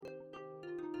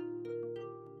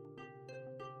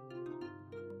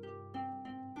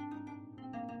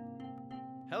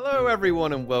Hello,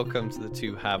 everyone, and welcome to the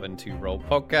Two Have and Two Roll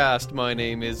podcast. My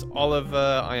name is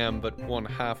Oliver. I am but one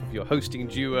half of your hosting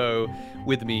duo.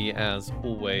 With me, as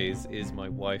always, is my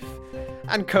wife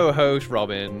and co-host,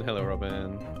 Robin. Hello,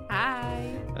 Robin.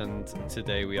 Hi. And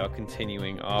today we are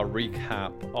continuing our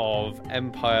recap of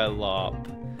Empire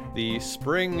LARP, the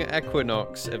Spring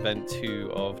Equinox Event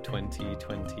 2 of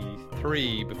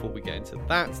 2023. Before we get into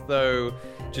that, though,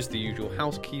 just the usual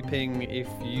housekeeping. If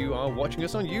you are watching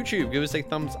us on YouTube, give us a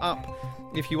thumbs up.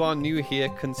 If you are new here,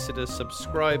 consider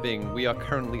subscribing. We are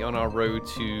currently on our road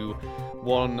to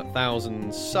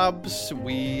 1,000 subs.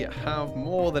 We have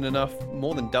more than enough,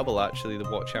 more than double actually,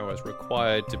 the watch hours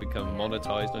required to become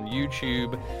monetized on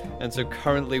YouTube. And so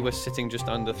currently we're sitting just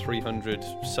under 300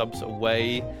 subs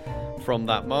away from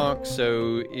that mark.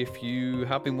 So if you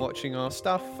have been watching our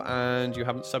stuff and you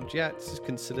haven't subbed yet,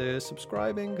 consider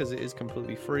subscribing because it is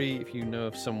completely free. If you know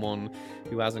of someone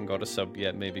who hasn't got a sub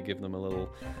yet, maybe give them a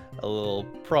little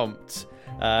prompt.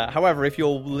 However, if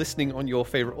you're listening on your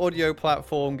favorite audio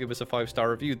platform, give us a 5-star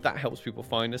review. That helps people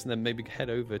find us, and then maybe head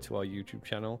over to our YouTube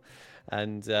channel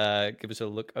and give us a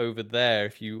look over there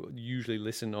if you usually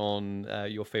listen on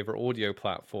your favorite audio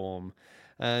platform.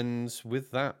 And with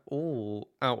that all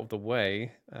out of the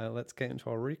way, let's get into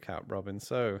our recap, Robin.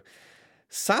 So,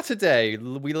 Saturday,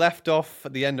 we left off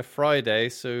at the end of Friday,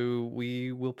 so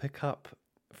we will pick up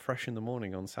fresh in the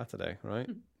morning on Saturday, right?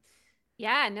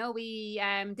 Yeah, no, we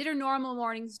did our normal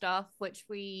morning stuff, which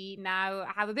we now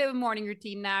have a bit of a morning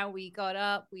routine now. We got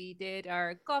up, we did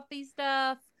our coffee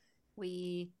stuff,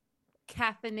 we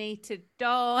caffeinated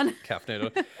dawn.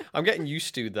 Caffeinated. I'm getting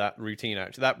used to that routine,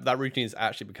 actually. That routine is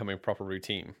actually becoming a proper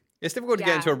routine. It's difficult to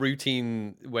get into a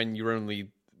routine when you're only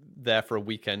there for a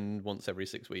weekend once every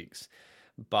 6 weeks.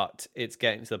 But it's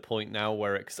getting to the point now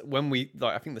where when we,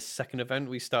 like, I think the second event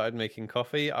we started making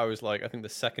coffee, I was like,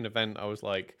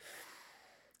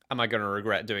 am I going to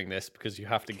regret doing this? Because you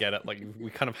have to get up, like, we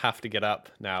kind of have to get up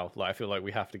now. Like, I feel like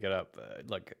we have to get up,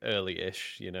 like,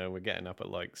 early-ish, you know? We're getting up at,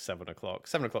 like, 7 o'clock.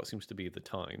 7 o'clock seems to be the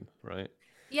time, right?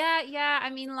 Yeah. I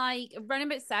mean, like, around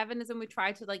about 7 is when we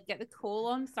try to, like, get the coal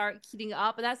on, start heating it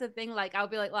up. But that's the thing, like, I'll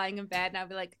be, like, lying in bed and I'll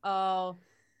be like, oh,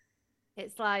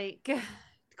 it's, like,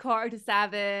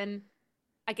 6:45.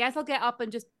 I guess I'll get up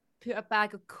and just put a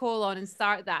bag of coal on and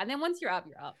start that, and then once you're up.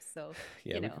 So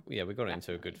yeah, we got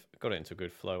into a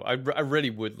good flow. I really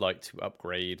would like to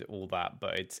upgrade all that,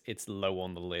 but it's low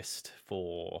on the list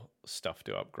for stuff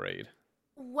to upgrade.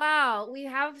 Well, we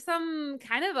have some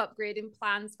kind of upgrading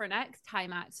plans for next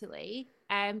time, actually,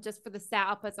 just for the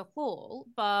setup as a whole,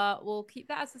 but we'll keep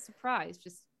that as a surprise,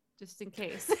 just in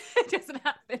case it doesn't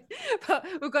happen. But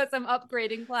we've got some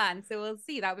upgrading plans, so we'll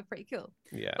see. That would be pretty cool.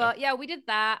 Yeah. But yeah, we did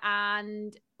that,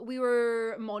 and we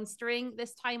were monstering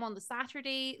this time on the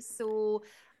Saturday, so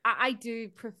I do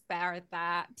prefer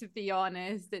that, to be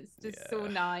honest. It's just so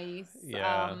nice.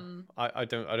 Yeah. I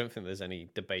don't think there's any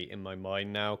debate in my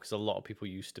mind now, because a lot of people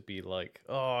used to be like,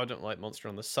 oh, I don't like Monster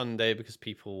on the Sunday because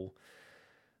people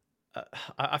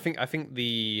I think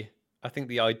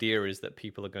the idea is that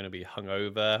people are going to be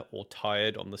hungover or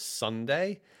tired on the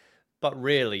Sunday, but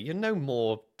really, you're no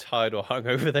more tired or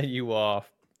hungover than you are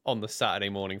on the Saturday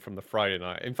morning from the Friday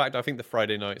night. In fact, I think the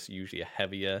Friday night's usually a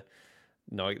heavier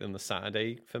night than the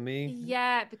Saturday for me.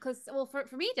 Yeah, because, well, for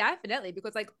me, definitely,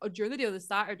 because, like, during the day of the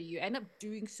Saturday, you end up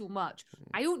doing so much.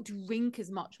 I don't drink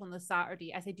as much on the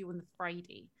Saturday as I do on the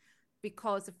Friday.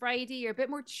 Because the Friday, you're a bit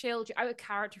more chilled, you're out of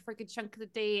character for a good chunk of the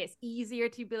day. It's easier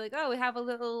to be like, oh, we have a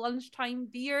little lunchtime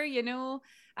beer, you know?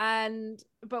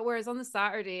 But whereas on the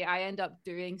Saturday, I end up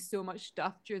doing so much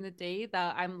stuff during the day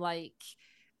that I'm like,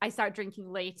 I start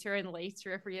drinking later and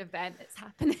later every event that's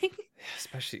happening.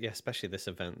 Especially this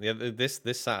event.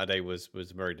 This Saturday was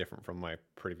very different from my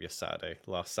previous Saturday.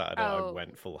 Last Saturday I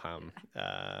went full ham,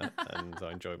 and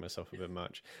I enjoyed myself a bit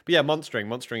much. But yeah,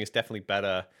 monstering is definitely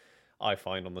better, I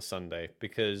find, on the Sunday,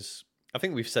 because I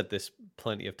think we've said this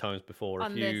plenty of times before.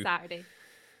 On the Saturday.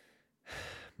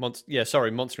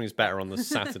 Monstering is better on the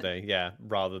Saturday,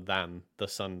 rather than the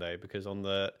Sunday, because on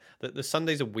the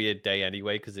Sunday's a weird day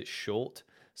anyway because it's short.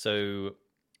 So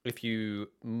if you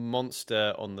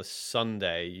monster on the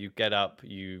Sunday, you get up,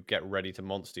 you get ready to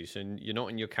monster, so you're not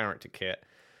in your character kit.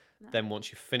 No. Then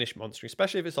once you finish monstering,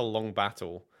 especially if it's a long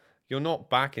battle, you're not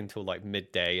back until like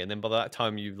midday, and then by that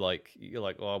time you're like,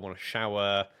 oh, I want to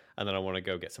shower, and then I want to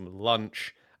go get some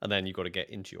lunch, and then you've got to get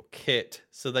into your kit.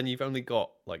 So then you've only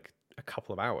got like a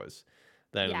couple of hours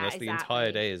then, unless the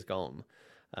entire day is gone.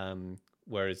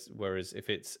 Whereas if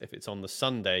it's on the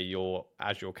Sunday, you're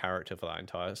as your character for that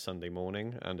entire Sunday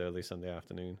morning and early Sunday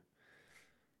afternoon.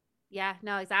 Yeah,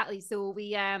 no, exactly. So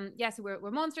so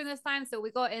we're monstering this time. So we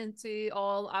got into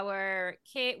all our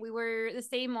kit. We were the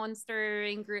same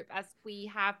monstering group as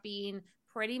we have been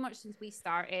pretty much since we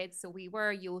started. So we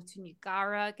were Jotun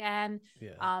Yugara again.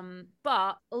 Yeah.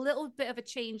 But a little bit of a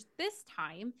change this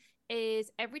time is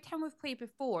every time we've played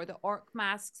before, the orc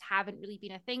masks haven't really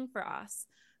been a thing for us.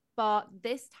 But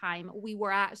this time we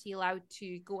were actually allowed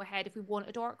to go ahead if we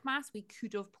wanted orc mask. We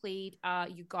could have played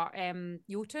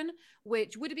Jotun,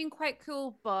 which would have been quite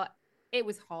cool, but it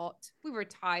was hot. We were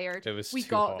tired. It was We too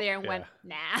got hot, there and yeah. went,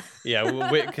 nah.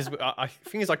 Yeah, because I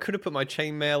thing is, I could have put my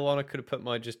chainmail on. I could have put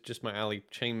my just my alley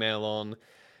chainmail on,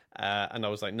 and I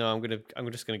was like, no,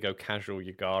 I'm just gonna go casual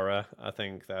Yagara. I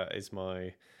think that is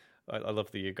I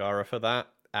love the Yagara for that.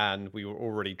 And we were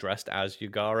already dressed as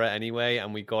Yagara anyway,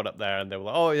 and we got up there and they were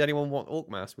like, oh, does anyone want orc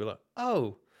mask? We were like,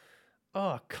 oh,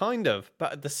 kind of.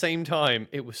 But at the same time,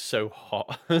 it was so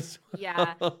hot as well.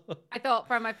 Yeah. I thought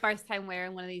for my first time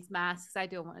wearing one of these masks, I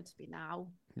don't want it to be now.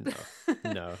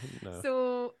 No.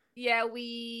 So yeah,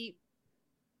 we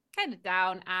kind of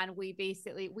down and we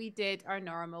did our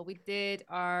normal. We did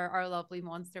our lovely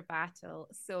monster battle.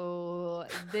 So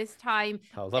this time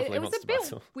How lovely it was monster a bit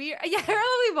battle. weird. Yeah, our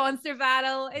lovely monster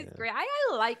battle. It's Yeah. great.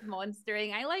 I like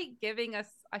monstering. I like giving us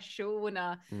a show and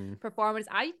a Mm. performance.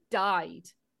 I died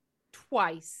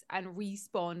twice and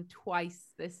respawned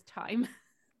twice this time.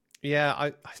 Yeah,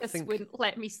 I Just think wouldn't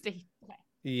let me stay.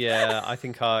 yeah, I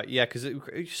think because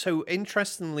so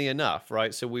interestingly enough,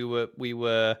 right? So we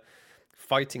were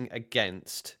fighting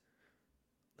against.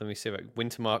 Let me see,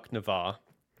 Wintermark, Navarre,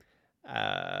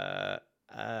 the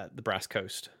Brass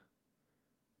Coast.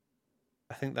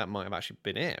 I think that might have actually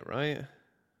been it, right?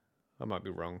 I might be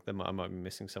wrong. I might be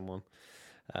missing someone.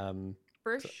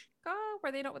 Bershka,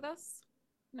 were they not with us?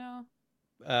 No.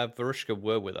 Varushka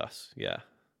were with us. Yeah,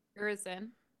 Urizen.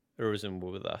 Urizen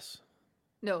were with us.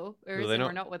 No, Were they Urizen not?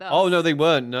 were not with us. Oh no, they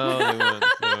weren't. No, they weren't.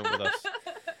 They weren't with us.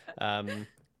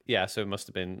 Yeah, so it must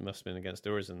have been against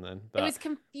Urizen then. But it was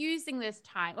confusing this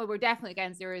time. Oh, we're definitely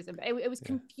against Urizen, but it was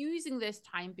confusing this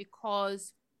time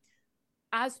because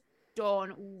as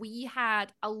Dawn, we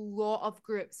had a lot of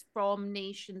groups from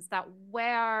nations that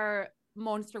were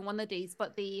monstering one of the days,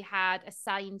 but they had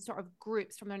assigned sort of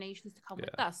groups from their nations to come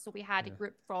with us. So we had a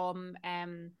group from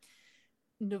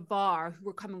Navarre who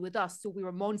were coming with us, so we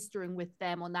were monstering with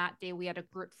them on that day. We had a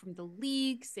group from the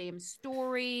League, same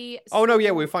story. Oh no,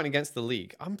 yeah, we were fighting against the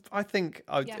League. I think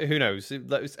Yeah. who knows?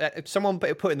 If someone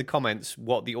put in the comments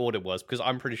what the order was, because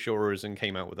I'm pretty sure Urizen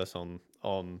came out with us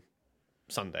on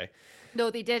Sunday. No,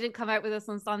 they didn't come out with us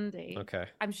on Sunday. Okay,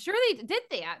 I'm sure they did.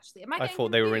 They actually? Am I I getting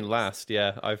thought they were in confused? last.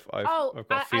 Yeah, I've got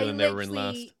a feeling they were in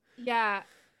last. Yeah.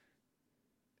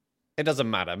 It doesn't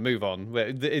matter. Move on.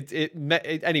 Anyway, You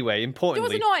know importantly,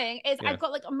 what's annoying is I've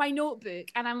got like my notebook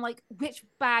and I'm like, which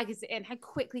bag is it in? How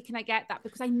quickly can I get that?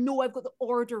 Because I know I've got the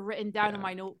order written down on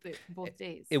my notebook for both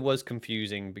days. it was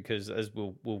confusing because as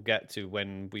we'll get to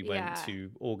when we went to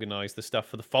organize the stuff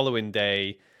for the following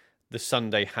day, the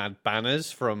Sunday had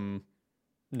banners from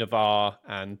Navarre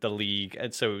and the League,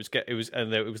 and so it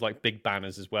was like big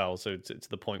banners as well. So to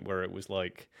the point where it was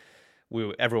like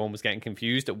everyone was getting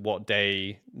confused at what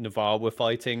day Navarre were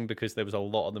fighting because there was a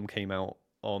lot of them came out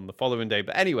on the following day.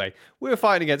 But anyway, we were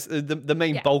fighting against the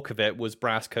main bulk of it was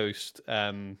Brass Coast,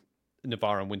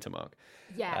 Navarre, and Wintermark.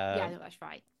 Yeah, no, that's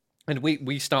right. And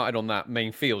we started on that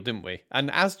main field, didn't we? And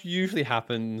as usually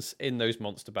happens in those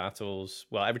monster battles,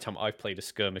 well, every time I've played a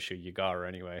skirmisher, Yagara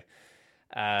anyway,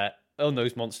 on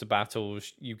those monster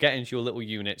battles, you get into your little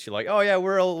units. You're like, oh yeah,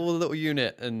 we're all a little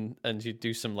unit, and you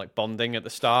do some like bonding at the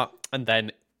start, and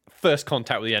then first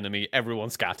contact with the enemy, everyone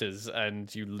scatters,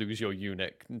 and you lose your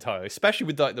unit entirely. Especially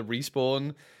with like the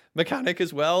respawn mechanic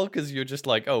as well, because you're just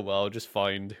like, oh well, I'll just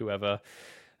find whoever.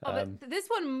 But this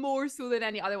one more so than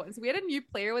any other one. So we had a new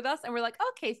player with us and we're like,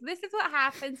 okay, so this is what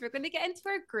happens. We're going to get into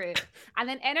our group. And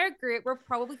then in our group, we're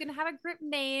probably going to have a group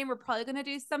name. We're probably going to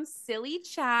do some silly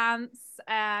chants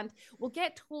and we'll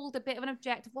get told a bit of an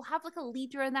objective. We'll have like a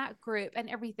leader in that group and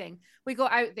everything. We go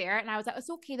out there and I was like, it's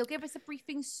okay. They'll give us a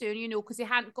briefing soon, because they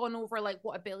hadn't gone over like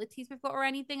what abilities we've got or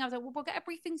anything. I was like, well, we'll get a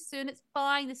briefing soon. It's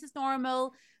fine. This is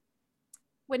normal.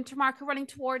 Wintermark are running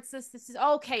towards us. This is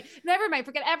okay. Never mind.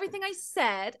 Forget everything I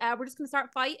said. We're just gonna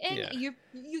start fighting. Yeah.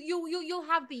 You'll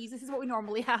have these. This is what we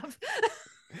normally have.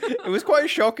 It was quite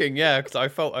shocking, yeah, because I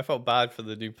felt bad for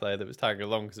the new player that was tagging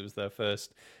along because it was their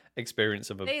first experience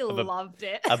of loved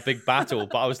it. A big battle.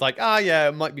 But I was like, yeah,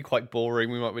 it might be quite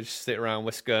boring. We might just sit around,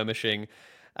 we're skirmishing.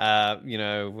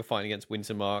 We're fighting against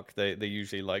Wintermark. They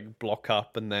usually like block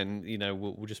up and then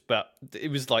we'll just. But it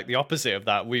was like the opposite of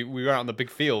that. We were out on the big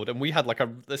field and we had like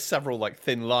several like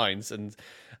thin lines and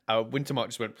Wintermark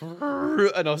just went,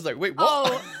 and I was like, wait,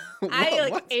 what? Oh, I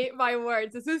What? ate my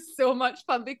words. This was so much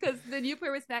fun because the new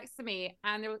player was next to me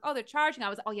and they were, oh, they're charging. I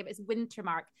was like, oh yeah, but it's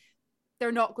Wintermark.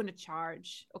 They're not going to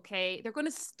charge. Okay. They're going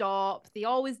to stop. They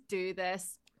always do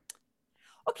this.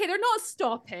 Okay. They're not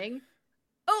stopping.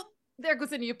 Oh, there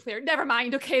goes a new player. Never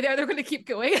mind. Okay. They're going to keep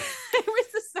going. It was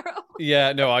just sort of...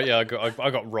 Yeah, no, I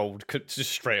got rolled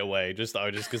just straight away. Just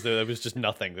because there was just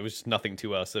nothing. There was just nothing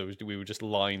to us. We were just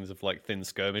lines of like thin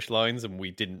skirmish lines, and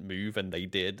we didn't move, and they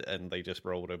did, and they just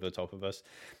rolled over the top of us.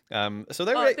 So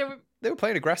they were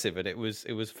playing aggressive, and it was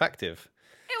effective.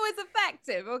 It was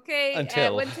effective, okay?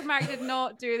 Until Wintermark did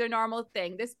not do their normal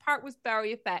thing. This part was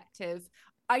very effective.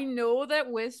 I know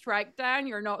that with Strike Down,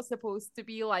 you're not supposed to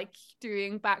be like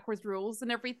doing backwards rolls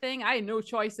and everything. I had no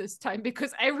choice this time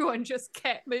because everyone just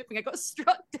kept moving. I got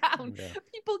struck down. Yeah.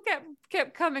 People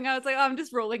kept coming. I was like, oh, I'm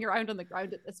just rolling around on the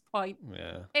ground at this point.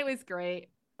 Yeah, it was great.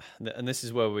 And this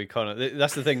is where we kind of,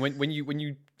 that's the thing, when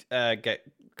you get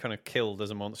kind of killed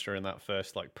as a monster in that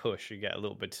first like push, you get a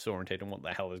little bit disoriented on what the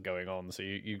hell is going on. So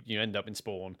you end up in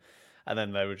spawn, and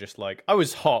then they were just like, I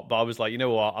was hot, but I was like, you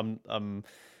know what, I'm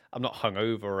not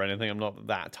hungover or anything. I'm not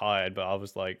that tired, but I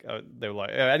was like, they were like,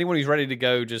 anyone who's ready to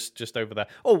go, just over there.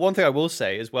 Oh, one thing I will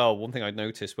say as well, one thing I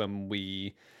noticed when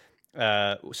we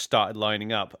started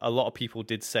lining up, a lot of people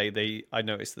did say I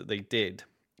noticed that they did,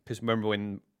 because remember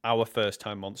when our first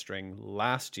time monstering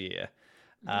last year,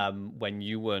 when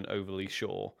you weren't overly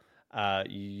sure,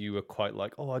 you were quite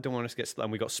like, oh, I don't want us to get split.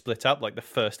 And we got split up like the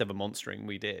first ever monstering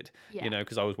we did, you know,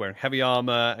 because I was wearing heavy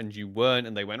armor and you weren't,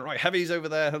 and they went, right, heavy's over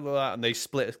there, and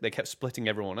they kept splitting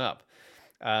everyone up.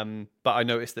 But I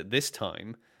noticed that this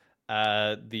time,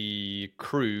 the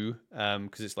crew,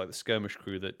 because it's like the skirmish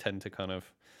crew that tend to kind of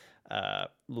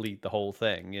lead the whole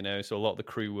thing, you know, so a lot of the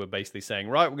crew were basically saying,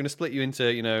 right, we're going to split you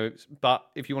into, you know, but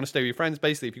if you want to stay with your friends,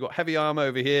 basically, if you've got heavy armor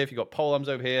over here, if you've got pole arms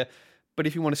over here, but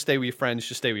if you want to stay with your friends,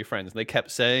 just stay with your friends. And they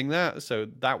kept saying that, so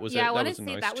that was that was a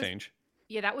nice change.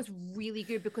 Yeah, that was really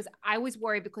good, because I was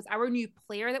worried because our new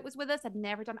player that was with us had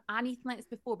never done anything like this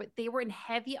before, but they were in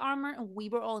heavy armor and we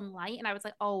were all in light, and I was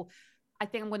like, oh, I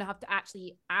think I'm going to have to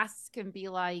actually ask and be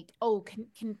like, oh,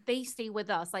 can they stay with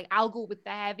us? Like, I'll go with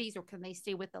the heavies, or can they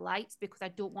stay with the lights? Because I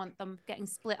don't want them getting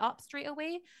split up straight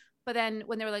away. But then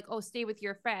when they were like, oh, stay with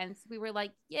your friends, we were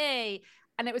like, yay.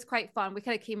 And it was quite fun. We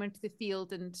kind of came into the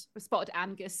field and we spotted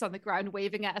Angus on the ground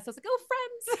waving at us. I was like, oh,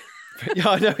 friends. Yeah,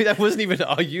 I know, that wasn't even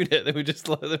our unit. They were just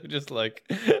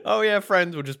like, oh yeah,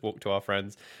 friends. We'll just walk to our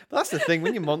friends. But that's the thing,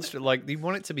 when you monster, like, you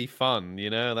want it to be fun,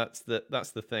 you know. That's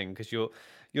the thing, because you're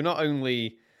not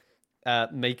only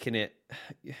making it,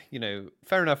 you know,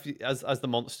 fair enough, as the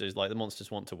monsters, like, the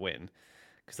monsters want to win,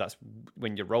 because that's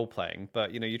when you're role playing,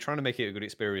 but you know, you're trying to make it a good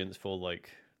experience for like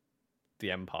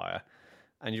the Empire,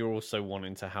 and you're also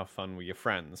wanting to have fun with your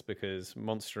friends, because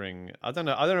monstering, I don't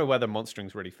know whether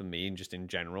monstering's really for me, and just in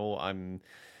general, I'm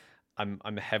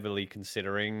heavily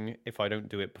considering, if I don't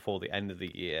do it before the end of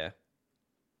the year,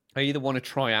 I either want to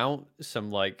try out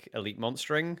some like elite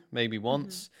monstering maybe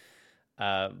once,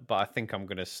 but I think I'm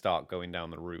going to start going down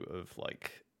the route of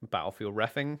like battlefield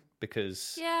reffing,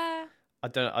 because I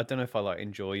don't know if I like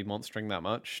enjoy monstering that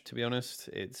much, to be honest.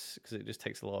 It's because it just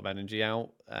takes a lot of energy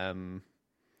out.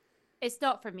 It's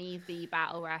not for me, the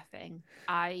battle reffing.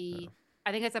 I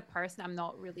think as a person, I'm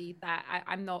not really that.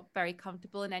 I'm not very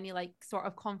comfortable in any like sort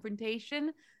of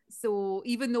confrontation. So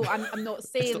even though I'm not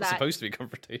saying it's not that supposed to be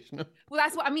confrontational. Well,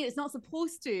 that's what I mean. It's not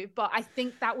supposed to, but I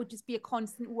think that would just be a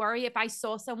constant worry. If I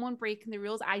saw someone breaking the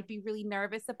rules, I'd be really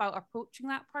nervous about approaching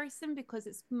that person, because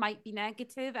it might be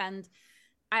negative, and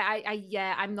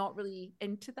I'm not really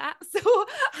into that. So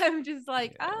I'm just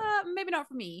like, maybe not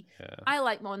for me. Yeah. I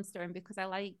like monstering because I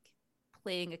like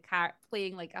playing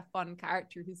like a fun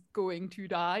character who's going to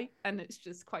die, and it's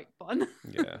just quite fun.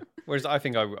 Yeah. Whereas I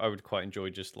think I would quite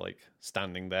enjoy just like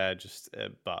standing there, just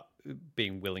but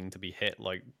being willing to be hit,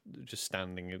 like just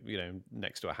standing, you know,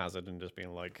 next to a hazard and just being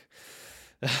like,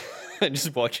 and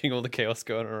just watching all the chaos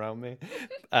going around me,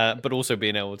 but also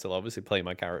being able to obviously play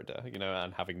my character, you know,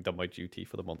 and having done my duty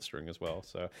for the monstering as well.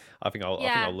 So I think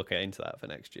I'll look into that for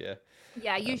next year.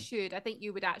 Yeah, you should. I think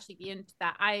you would actually be into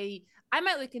that. I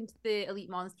might look into the elite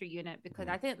monster unit, because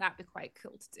I think that'd be quite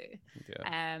cool to do.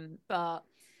 Yeah. But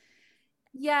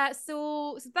yeah,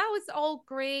 so that was all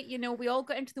great. You know, we all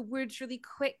got into the woods really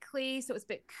quickly, so it was a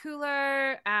bit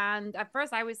cooler. And at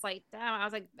first I was like, damn, I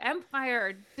was like, Empire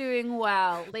are doing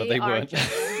well. They are just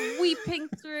sweeping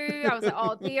through. I was like,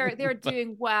 oh, they're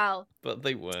doing well. But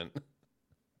they weren't.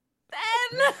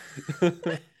 Then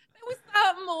there was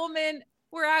that moment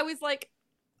where I was like,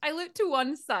 I looked to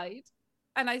one side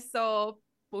and I saw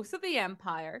most of the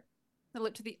Empire, I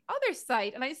looked to the other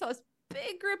side and I saw this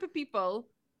big group of people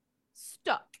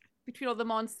stuck between all the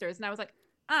monsters. And I was like,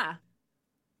 ah,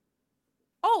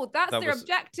 oh, that's That their was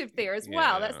objective there as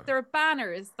well. That's yeah. their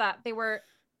banners that they were.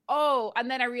 Oh, and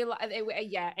then I realized it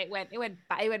went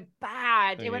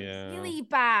bad. It went Yeah. really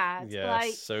bad. Yes.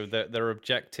 Like, So their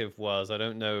objective was, I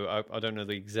don't know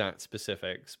the exact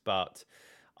specifics, but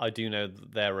I do know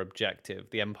that their objective,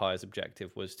 the Empire's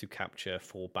objective, was to capture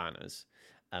 4 banners.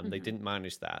 They mhm. didn't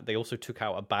manage that. They also took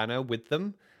out a banner with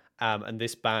them, and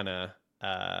this banner,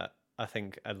 I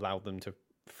think, allowed them to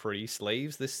free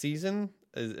slaves this season,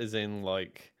 as in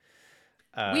like,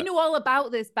 We uh, know all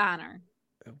about this banner.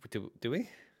 do we?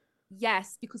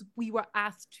 Yes, because we were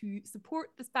asked to support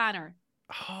this banner.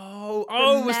 Oh,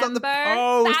 Remember? was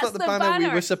that That's the the banner we were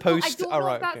banner. So I supposed to? don't All know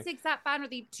if right, that's okay. the exact banner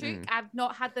they took. Mm, I've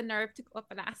not had the nerve to go up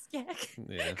and ask yet.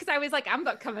 yeah, Because I was like, I'm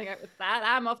not coming out with that.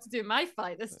 I'm off to do my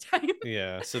fight this time.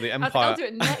 yeah. So the I was like, I'll Empire. do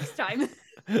it next time.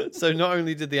 So not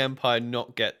only did the Empire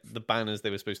not get the banners they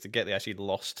were supposed to get, they actually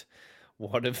lost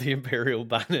one of the Imperial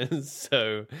banners.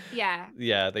 So Yeah.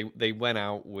 yeah, they went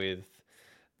out with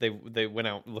they went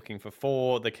out looking for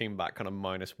 4. They came back kind of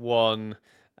 -1.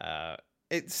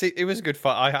 It was a good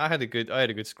fight. I had a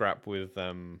good scrap with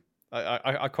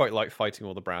I quite liked fighting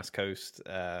all the Brass Coast.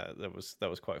 That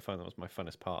was quite fun. That was my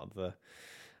funnest part of the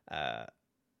uh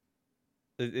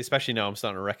especially now I'm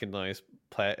starting to recognize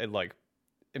like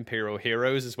Imperial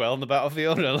heroes as well in the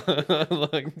battlefield. I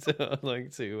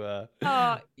like to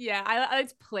Oh, yeah. I like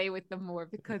to play with them more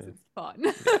because it's fun.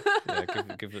 yeah,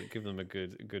 give them a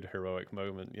good heroic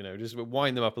moment. You know, just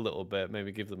wind them up a little bit.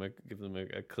 Maybe give them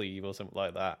a cleave or something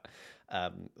like that,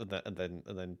 and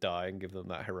then die and give them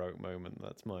that heroic moment.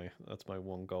 That's my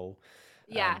one goal.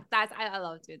 Yeah, I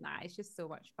love doing that. It's just so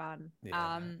much fun.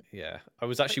 Yeah, yeah. I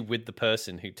was actually with the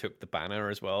person who took the banner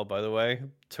as well. By the way,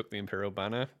 took the Imperial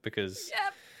banner because.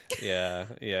 Yep. Yeah,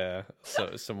 yeah.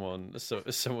 So someone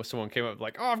came up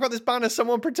like, "Oh, I've got this banner.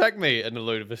 Someone protect me!" And a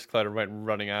load of us kind of went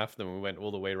running after them. We went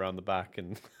all the way around the back,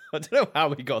 and I don't know how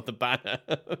we got the banner,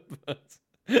 but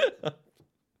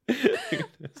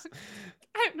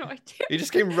I have no idea. he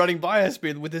just came running by us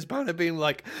with this banner, being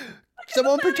like,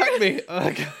 "Someone protect me!"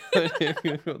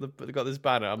 Got this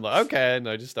banner. I'm like, okay, and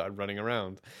I just started running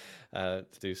around to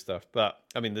do stuff. But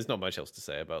I mean, there's not much else to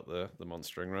say about the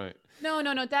monstering, right? No,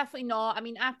 definitely not. I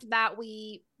mean, after that,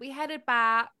 we headed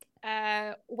back,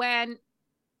 when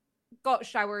got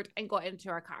showered and got into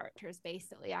our characters.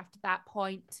 Basically, after that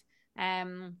point,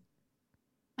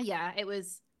 yeah, it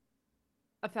was.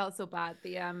 I felt so bad.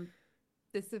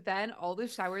 This event, all the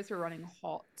showers were running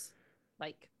hot,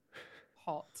 like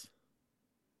hot.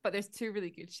 But there's 2 really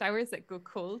good showers that go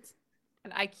cold.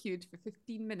 And I queued for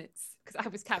 15 minutes because I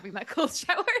was having that cold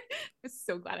shower. I was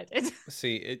so glad I did.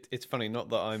 See, it's funny, not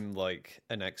that I'm like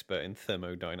an expert in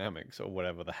thermodynamics or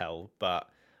whatever the hell, but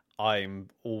I'm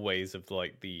always of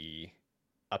like the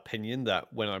opinion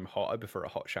that when I'm hot, I prefer a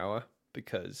hot shower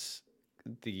because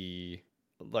the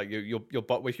like your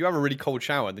body, if you have a really cold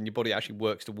shower, then your body actually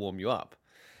works to warm you up.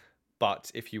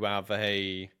 But if you have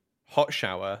a hot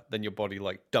shower, then your body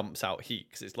like dumps out heat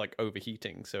because it's like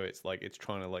overheating. So it's like it's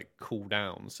trying to like cool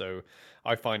down. So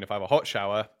I find if I have a hot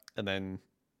shower and then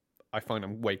I find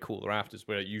I'm way cooler afterwards.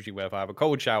 Where if I have a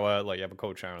cold shower, like you have a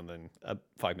cold shower and then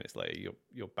 5 minutes later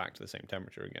you're back to the same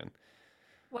temperature again.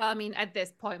 Well, I mean, at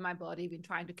this point, my body had been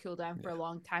trying to cool down for a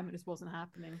long time. It just wasn't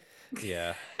happening.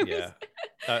 Yeah, It yeah. was-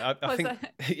 I think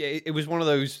it was one of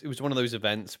those. It was one of those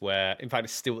events where, in fact,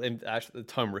 it's still actually at the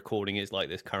time recording is like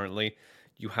this currently.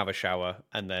 You have a shower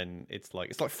and then it's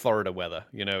like Florida weather.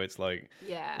 You know, it's like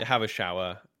yeah. you have a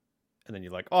shower and then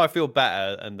you're like, oh, I feel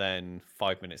better, and then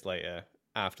 5 minutes later,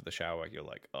 after the shower, you're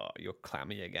like, oh, you're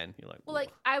clammy again. You're like, Well,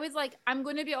 like, I was like, I'm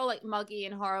going to be all like muggy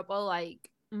and horrible, like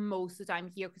most of the time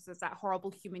here because there's that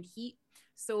horrible humid heat.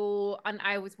 So, and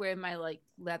I was wearing my like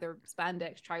leather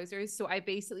spandex trousers. So I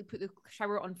basically put the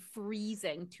shower on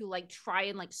freezing to like try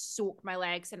and like soak my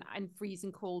legs in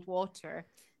freezing cold water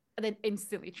and then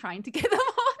instantly trying to get them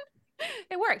on.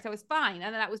 It worked. I was fine.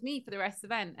 And then that was me for the rest of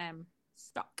the event.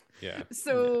 Stuck. yeah.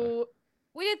 So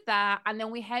we did that, and then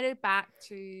we headed back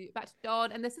to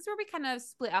Dawn, and this is where we kind of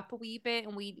split up a wee bit,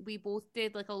 and we both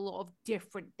did like a lot of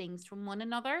different things from one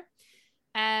another.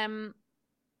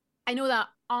 I know that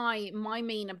my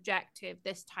main objective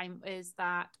this time is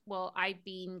that, well, I'd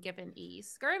been given a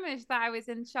skirmish that I was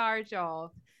in charge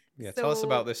of. Yeah, So, tell us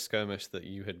about this skirmish that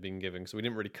you had been giving. So we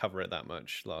didn't really cover it that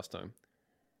much last time.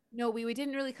 no, we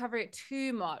didn't really cover it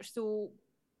too much. So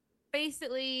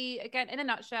basically, again, in a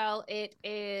nutshell, it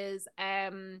is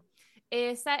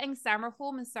a setting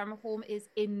Summerhome, and Summerhome is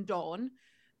in Dawn.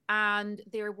 And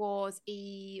there was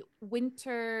a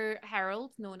winter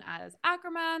herald known as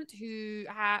Agremant who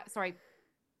had, sorry,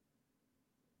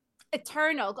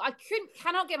 Eternal. I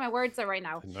cannot get my words out right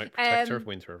now. The Night Protector of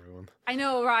Winter, everyone. I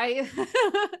know, right?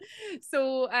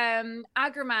 So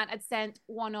Agremant had sent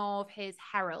one of his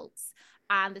heralds,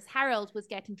 and this herald was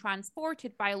getting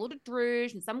transported by a load of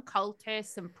Druge and some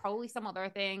cultists and probably some other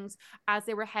things as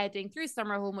they were heading through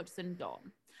Summerhome, which is in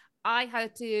Dawn. I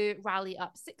had to rally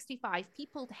up 65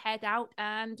 people to head out,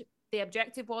 and the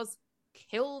objective was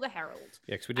kill the herald.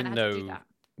 Yeah, because we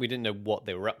didn't know what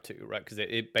they were up to, right? Because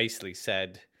it basically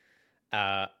said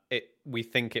we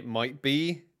think it might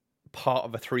be part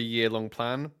of a 3-year-long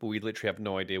plan, but we literally have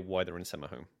no idea why they're in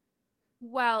Summerhome.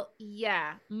 Well,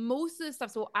 yeah, most of the stuff.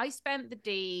 So I spent the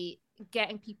day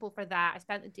getting people for that. I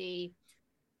spent the day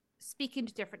speaking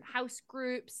to different house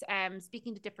groups,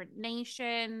 speaking to different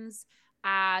nations.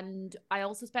 And I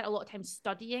also spent a lot of time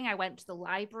studying. I went to the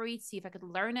library to see if I could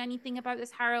learn anything about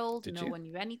this herald. No one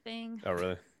knew anything. Oh,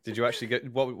 really? Did you actually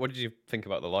get what did you think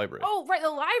about the library? Oh, right, the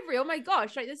library. Oh my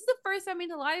gosh. Right. This is the first time in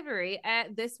the library.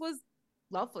 This was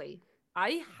lovely.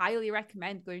 I highly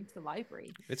recommend going to the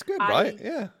library. It's good, right?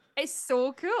 Yeah. It's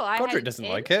so cool. Godric doesn't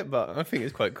like it, but I think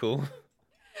it's quite cool.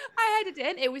 I had it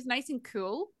in. It was nice and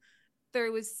cool. There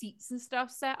was seats and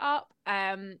stuff set up.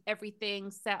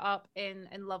 Everything set up in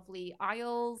lovely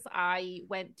aisles. I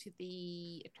went to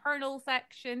the Eternal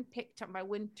section, picked up my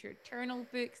Winter Eternal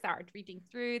book, started reading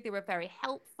through. They were very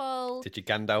helpful. Did you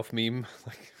Gandalf meme?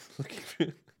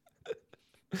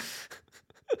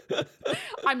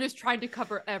 I'm just trying to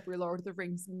cover every Lord of the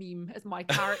Rings meme as my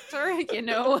character, you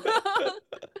know.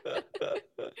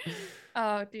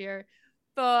 Oh dear.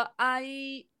 But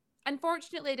I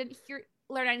unfortunately didn't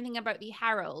learn anything about the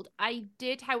Herald. I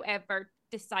did, however,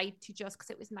 decide to, just because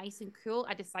it was nice and cool,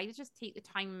 I decided to just take the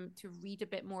time to read a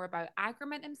bit more about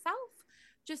Agremant himself,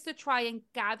 just to try and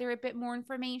gather a bit more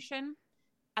information.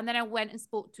 And then I went and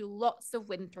spoke to lots of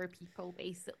winter people,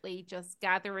 basically just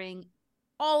gathering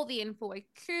all the info I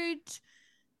could.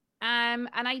 And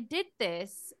I did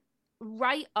this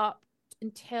right up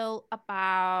until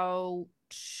about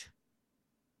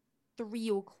 3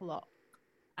 o'clock.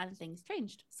 And things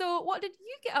changed. So what did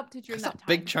you get up to during that time?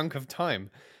 Big chunk of time.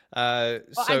 I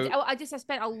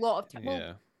spent a lot of time. Yeah.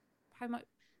 Well, how much?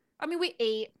 I mean, we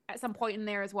ate at some point in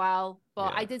there as well,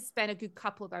 but I did spend a good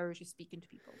couple of hours just speaking to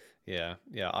people. Yeah.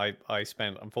 I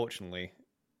spent, unfortunately,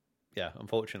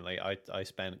 I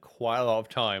spent quite a lot of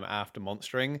time after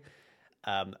monstering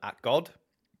at God,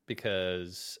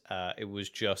 because it was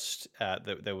just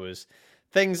there was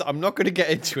things. I'm not going to get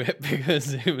into it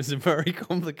because it was a very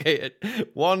complicated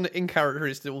one. In character,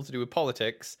 it's all to do with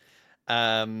politics,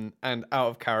 and out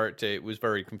of character, it was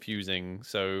very confusing.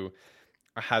 So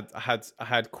I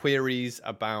had queries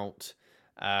about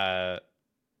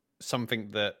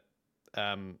something that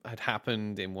had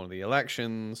happened in one of the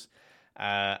elections,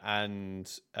 and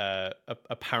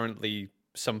apparently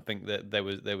something that there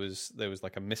was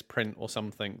like a misprint or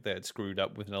something that had screwed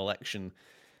up with an election.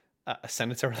 A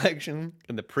senator election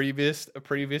in the previous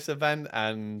event,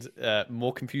 and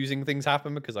more confusing things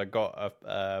happened because I got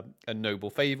a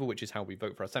noble favor, which is how we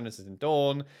vote for our senators in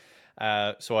Dawn.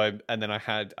 I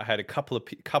had a couple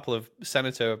of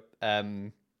senator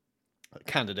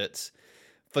candidates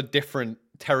for different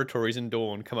territories in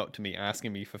Dawn come up to me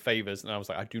asking me for favors, and I was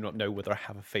like, I do not know whether I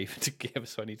have a favor to give,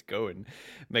 so I need to go and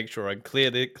make sure I clear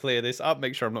this up,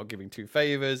 make sure I'm not giving 2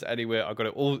 favors. Anyway, I got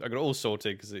it all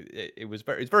sorted because it was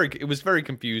very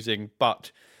confusing,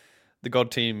 but the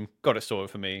God team got it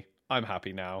sorted for me. I'm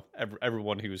happy now.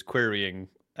 Everyone who was querying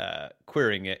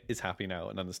it is happy now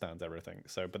and understands everything.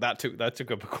 So, but that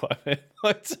took up quite a bit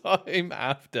of time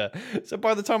after. So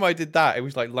by the time I did that, it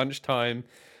was like lunchtime.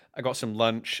 I got some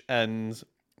lunch, and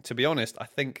to be honest, I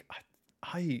think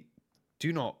I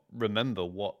do not remember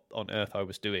what on earth I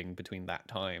was doing between that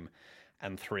time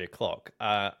and 3 o'clock.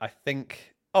 I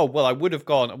think. Oh well, I would have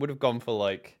gone for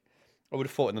like, I would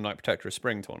have fought in the Night Protector of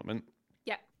Spring tournament.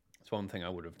 Yeah, it's one thing I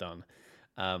would have done.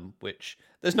 Which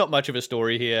there's not much of a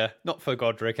story here, not for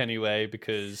Godric anyway,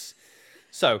 because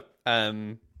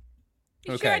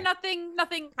You sure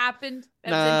nothing happened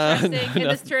that was interesting in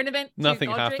this tournament? Nothing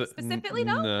happened specifically.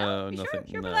 No, nothing.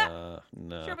 Sure about that?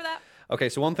 No. Sure about that? Okay,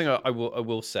 so one thing I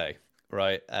will say,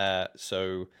 right?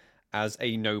 So as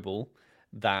a noble,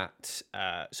 that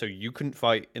so you couldn't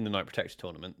fight in the Night Protector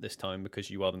tournament this time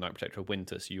because you are the Night Protector of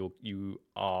Winter, so you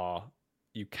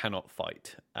cannot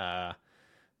fight.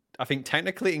 I think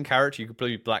technically in character you could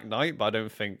play Black Knight, but I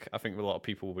think a lot of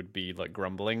people would be like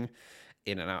grumbling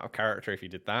in and out of character if you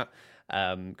did that,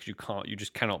 because you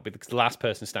just cannot be the last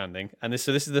person standing. And this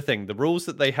is the thing: the rules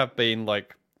that they have been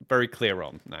like very clear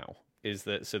on now is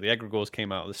that so the egregores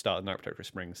came out at the start of the Night Protector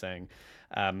Spring saying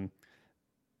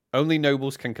only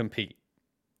nobles can compete.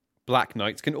 Black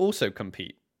Knights can also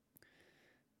compete.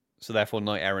 So therefore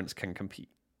Knight Errants can compete,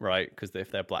 right? Because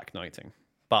if they're Black Knighting.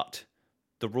 But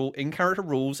the rule in character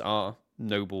rules are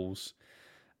nobles.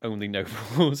 Only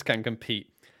nobles can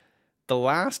compete. The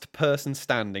last person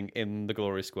standing in the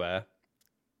Glory Square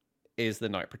is the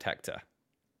Knight Protector.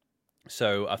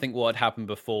 So I think what had happened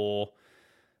before,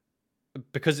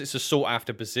 because it's a sought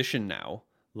after position now,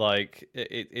 like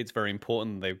it's very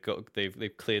important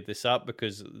they've cleared this up,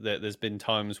 because there's been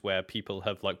times where people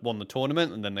have like won the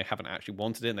tournament and then they haven't actually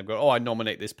wanted it and they've got, oh, I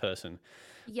nominate this person.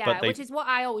 Yeah, which is what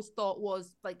I always thought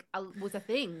was like was a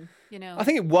thing, you know. I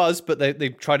think it was, but they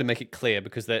tried to make it clear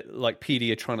because they're like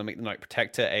PD are trying to make the Knight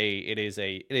Protector it is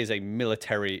a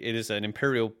military, it is an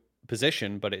imperial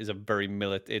position, but it is a very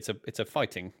it's a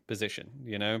fighting position,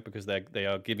 you know, because they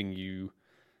are giving you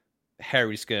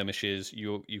hairy skirmishes.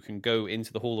 You can go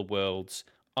into the Hall of Worlds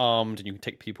armed and you can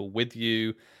take people with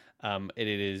you. It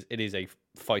is a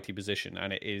fighty position,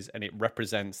 and it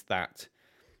represents that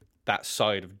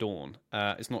side of Dawn.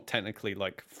 It's not technically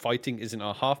like fighting isn't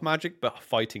our half magic, but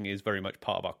fighting is very much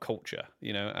part of our culture,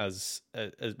 you know, as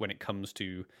when it comes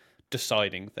to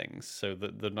deciding things. So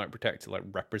the Knight Protector like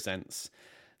represents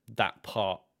that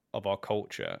part of our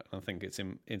culture. I think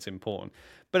it's important.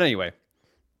 But anyway,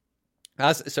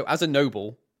 as a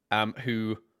noble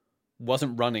who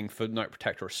wasn't running for Knight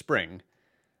Protector or Spring,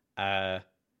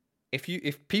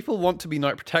 if people want to be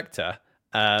Knight Protector,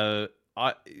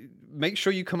 make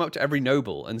sure you come up to every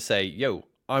noble and say, yo,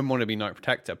 I want to be Knight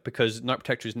Protector, because Knight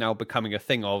Protector is now becoming a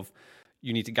thing of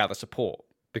you need to gather support,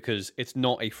 because it's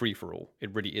not a free-for-all.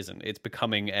 It really isn't. It's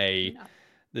becoming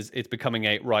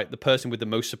right, the person with the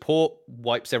most support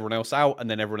wipes everyone else out, and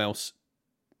then everyone else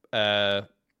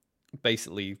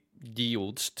basically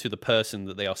yields to the person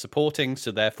that they are supporting,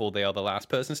 so therefore they are the last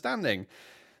person standing.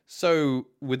 So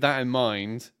with that in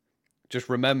mind, just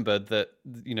remember that,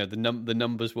 you know, the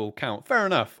numbers will count. Fair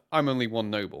enough. I'm only one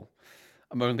noble.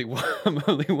 I'm only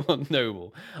one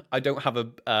noble. I don't have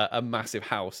a massive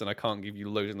house, and I can't give you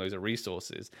loads and loads of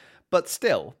resources. But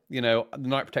still, you know, the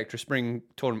Knight Protector Spring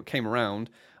tournament came around.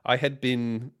 I had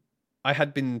been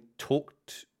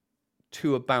talked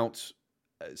to about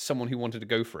someone who wanted to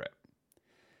go for it.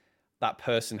 That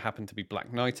person happened to be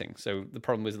Black Knighting. So the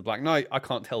problem is the Black Knight, I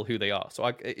can't tell who they are. So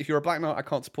if you're a Black Knight, I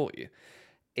can't support you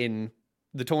in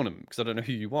the tournament because I don't know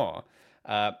who you are.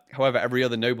 However, every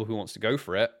other noble who wants to go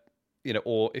for it, you know,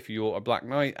 or if you're a Black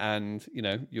Knight and, you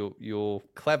know, you're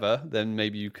clever, then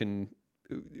maybe you can,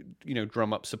 you know,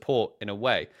 drum up support in a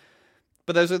way.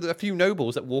 But there's a few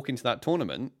nobles that walk into that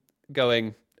tournament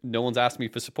going, no one's asked me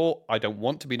for support. I don't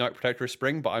want to be Knight Protector of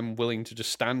Spring, but I'm willing to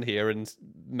just stand here and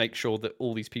make sure that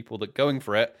all these people that are going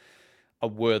for it are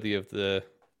worthy of the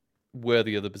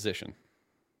position.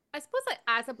 I suppose, like,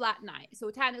 as a Black Knight, so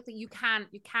technically you can't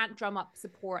drum up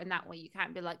support in that way. You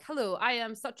can't be like, hello, I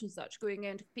am such and such going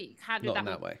in to compete. You can't do Not that, in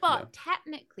that way. But no.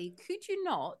 Technically, could you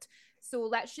not? So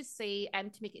let's just say,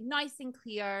 to make it nice and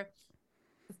clear,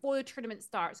 before the tournament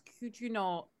starts, could you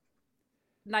not,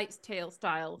 Knight's Tale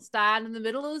style, stand in the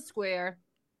middle of the square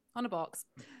on a box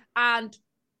and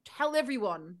tell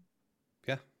everyone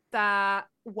that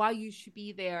why you should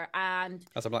be there, and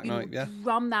as a Black Knight,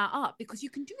 drum that up, because you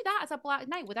can do that as a Black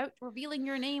Knight without revealing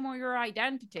your name or your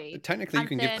identity. Technically, you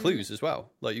can give clues as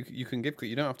well. Like you can give,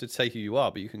 you don't have to say who you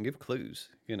are, but you can give clues,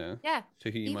 you know,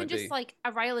 to who you might be. Even just like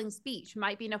a riling speech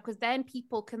might be enough, because then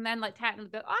people can then like technically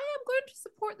be, I am going to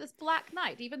support this Black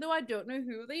Knight, even though I don't know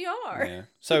who they are. Yeah.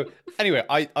 So anyway,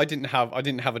 I didn't have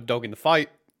a dog in the fight.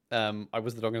 I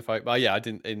was the dog in the fight, but yeah, I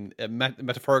didn't.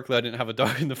 Metaphorically, I didn't have a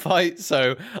dog in the fight,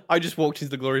 so I just walked into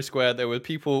the Glory Square. There were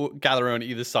people gathering on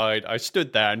either side. I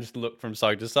stood there and just looked from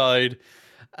side to side,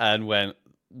 and went,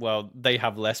 "Well, they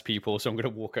have less people, so I'm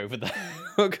going to walk over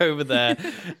there."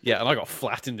 Yeah, and I got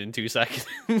flattened in 2 seconds.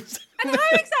 And how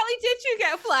exactly did you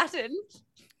get flattened?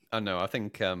 I know. I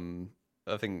think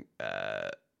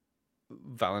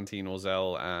Valentine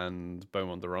Orzel and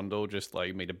Beaumont de Rondel just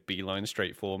like made a beeline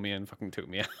straight for me and fucking took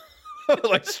me out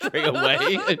like straight away.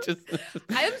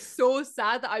 I am so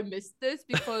sad that I missed this,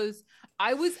 because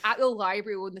I was at the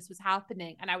library when this was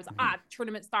happening, and I was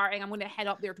tournament starting. I'm going to head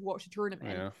up there to watch the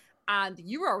tournament, and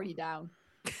you were already down.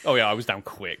 Oh yeah, I was down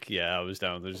quick. Yeah, I was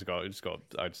down. I just got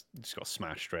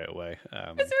smashed straight away.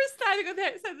 Because they were standing on the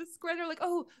outside of the square, they're like,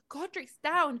 "Oh, Godric's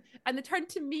down," and they turned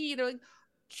to me. They're like,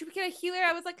 "Should we get a healer?"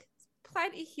 I was like,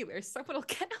 plenty healers, someone will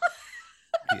get.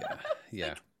 Yeah.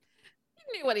 Like,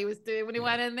 knew what he was doing when he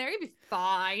went in there. He'd be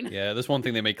fine. Yeah, there's one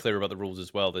thing they made clear about the rules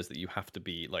as well. There's that you have to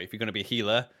be like, if you're going to be a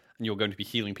healer and you're going to be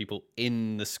healing people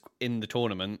in the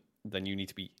tournament, then you need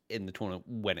to be in the tournament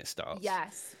when it starts.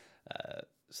 Yes.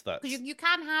 So that's you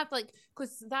can have like,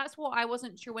 because that's what I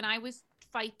wasn't sure when I was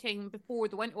fighting before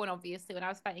the winter one. Obviously, when I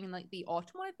was fighting in like the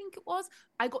autumn one, I think it was,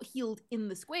 I got healed in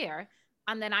the square.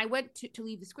 And then I went to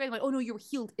leave the square. I'm like, oh no, you're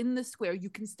healed in the square. You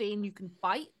can stay and you can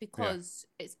fight because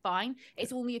it's fine.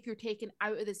 It's only if you're taken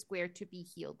out of the square to be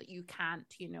healed that you can't,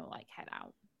 like head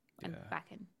out and back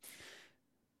in.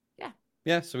 Yeah.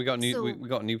 Yeah. So we got a new we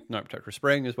got a new Night Protector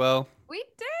Spring as well. We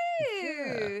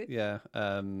do. Yeah.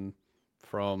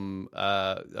 From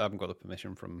I haven't got the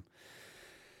permission from.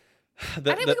 I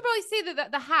think we could probably say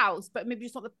that the house, but maybe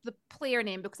just not the player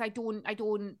name because I don't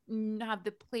have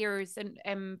the players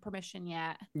and permission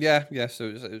yet. Yeah.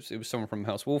 So it was someone from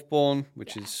House Wolfborn,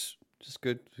 which is just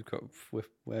good. We're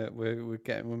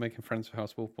making friends with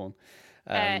House Wolfborn.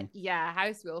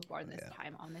 House Wolfborn this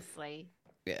time, honestly.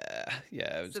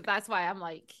 Yeah. So that's why I'm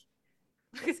like,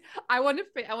 because I want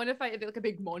to fight like a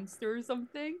big monster or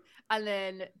something, and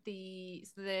then the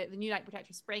new Night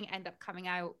Protector Spring end up coming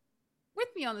out with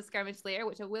me on the skirmish layer,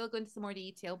 which I will go into some more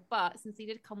detail. But since he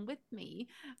did come with me,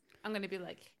 I'm going to be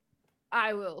like,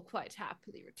 I will quite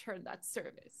happily return that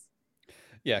service.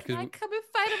 Yeah, because I come and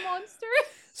fight a monster.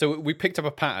 So we picked up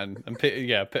a pattern, and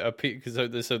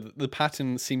because so the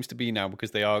pattern seems to be now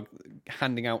because they are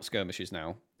handing out skirmishes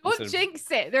now. Don't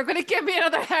jinx it. They're going to give me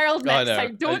another herald next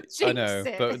time. Don't jinx it. I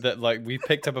know, but that like we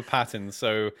picked up a pattern.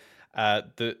 So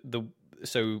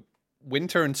so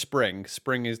winter and spring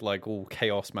is like all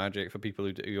chaos magic for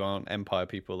people who aren't Empire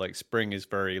people. Like spring is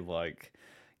very like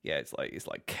it's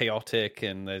like chaotic,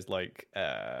 and there's like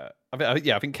I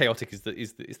think chaotic is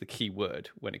the key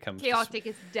word when it comes chaotic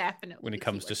is definitely when it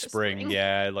comes to spring.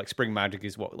 Yeah, like spring magic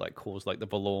is what like caused like the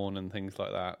Valorn and things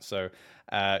like that. So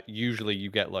usually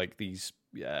you get like these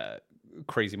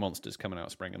crazy monsters coming out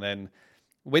of spring, and then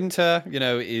winter,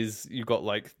 is you got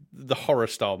like the horror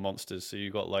style monsters. So you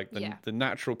got like the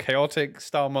natural chaotic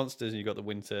style monsters, and you got the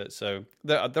winter. So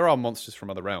there are monsters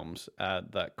from other realms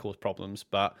that cause problems,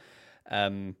 but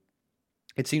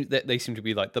it seems that they seem to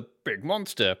be like the big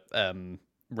monster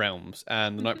realms,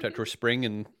 and the Night Protector of Spring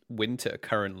and Winter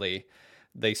currently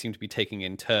they seem to be taking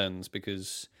in turns,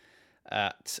 because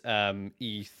at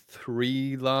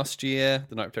E3 last year,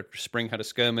 the Night Protector of Spring had a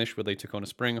skirmish where they took on a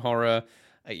spring horror.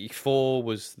 At E4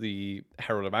 was the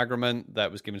Herald of Agrement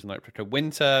that was given to Night Protector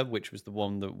Winter, which was the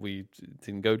one that we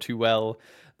didn't go too well,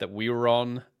 that we were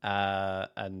on,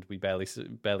 and we barely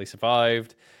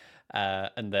survived.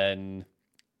 And then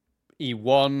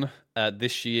E1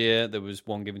 this year, there was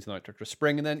one given to Night Protector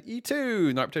Spring, and then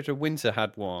E2, Night Protector Winter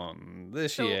had one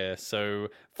this year. So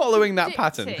following that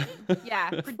pattern.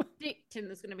 Predicting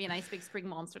there's going to be a nice big spring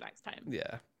monster next time.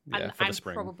 Yeah, and for I'm the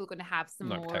spring. probably going to have some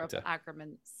Night more Protector. of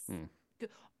Agrements.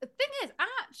 The thing is,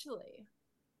 actually,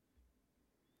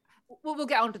 we'll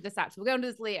get onto this actually. We'll get onto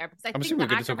this later, because I'm assuming we're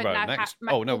going to talk about it next.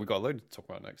 We've got a load to talk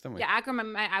about next, don't we? Yeah,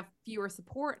 Agrement might have fewer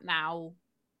support now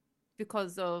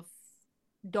because of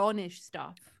Daunish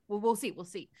stuff. We'll see.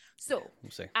 So we'll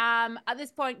see. At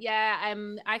this point,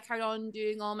 I carried on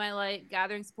doing all my like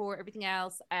gathering support, everything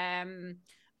else.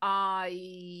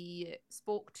 I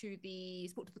spoke to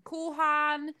the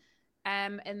Kohan,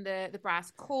 in the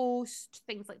Brass Coast,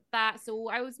 things like that. So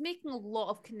I was making a lot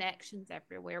of connections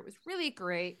everywhere. It was really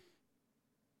great.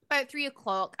 About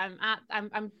 3:00,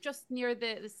 I'm just near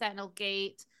the Sentinel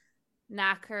Gate,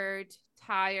 knackered,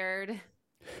 tired,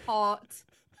 hot.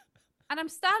 And I'm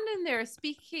standing there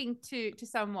speaking to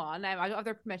someone. I don't have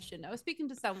their permission. I was speaking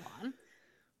to someone.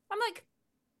 I'm like,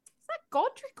 is that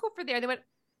Godric over there? They went,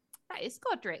 that is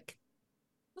Godric.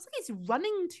 Looks like he's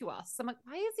running to us. I'm like,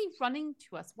 why is he running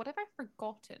to us? What have I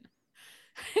forgotten?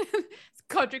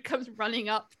 Godric comes running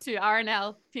up to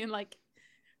Arnel, being like,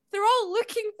 they're all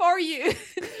looking for you.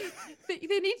 They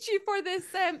need you for this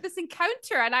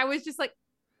encounter. And I was just like,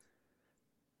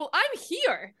 well, I'm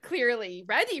here, clearly,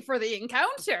 ready for the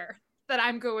encounter that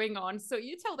I'm going on. So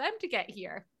you tell them to get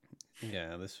here.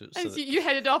 Yeah, this was. And so you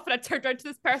headed off, and I turned around to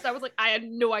this person. I was like, I had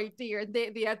no idea.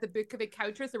 They had the book of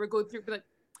encounters. They were going through, but like,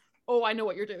 oh, I know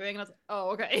what you're doing. And I was like, oh,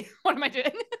 okay. What am I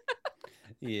doing?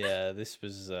 Yeah, this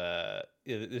was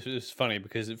funny,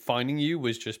 because finding you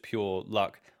was just pure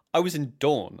luck. I was in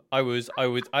Dawn. I was at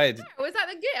the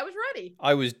gate. I was ready.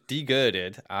 I was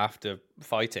degirded after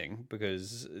fighting,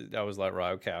 because I was like,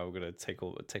 right, okay, I'm gonna take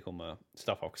all my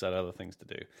stuff off because I had other things to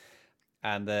do.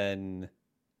 And then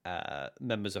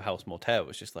members of House Mortaire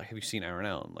was just like, have you seen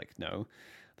Aranel? I'm like, no.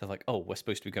 They're like, oh, we're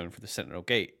supposed to be going for the Sentinel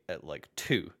Gate at like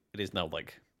 2. It is now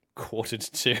like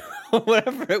 1:45 or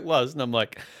whatever it was, and I'm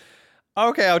like,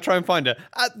 okay, I'll try and find her.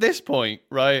 At this point,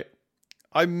 right,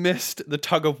 I missed the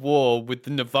tug of war with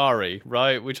the Navari,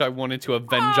 right, which I wanted to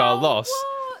avenge our loss.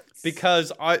 What?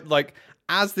 Because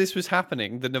as this was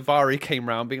happening, the Navari came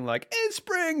round being like, it's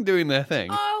spring, doing their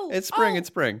thing. It's spring, it's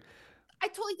spring. I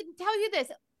totally didn't tell you this.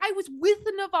 I was with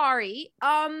the Navari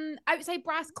outside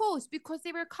Brass Coast because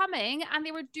they were coming and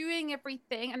they were doing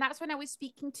everything. And that's when I was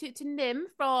speaking to Nim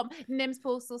from Nim's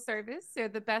Postal Service. They're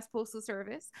the best postal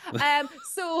service.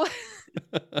 So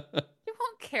you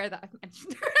won't care that I've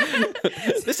mentioned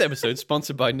her. This episode's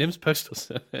sponsored by Nim's Postal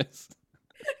Service.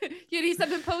 You need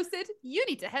something posted? You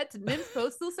need to head to Nim's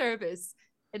Postal Service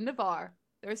in the bar.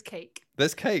 There's cake.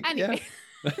 There's cake, anyway,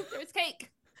 yeah. There's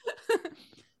cake.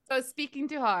 So I was speaking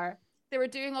to her. They were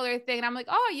doing all their thing, and I'm like,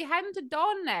 "Oh, are you heading to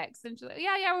Dawn next?" And she's like,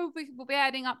 "Yeah, we'll be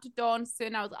heading up to Dawn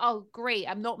soon." I was like, "Oh, great!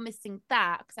 I'm not missing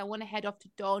that because I want to head off to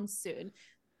Dawn soon."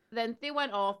 Then they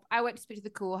went off. I went to speak to the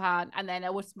Kohan, and then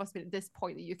it must have been at this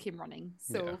point that you came running.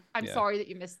 So I'm sorry that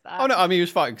you missed that. Oh no, I mean it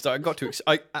was fine because I got to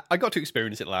I got to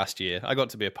experience it last year. I got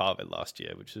to be a part of it last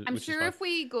year, which is. I'm sure if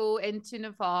we go into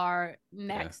Navarre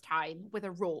next time with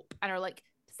a rope and are like,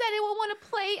 "Does anyone want to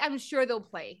play?" I'm sure they'll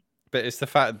play. But it's the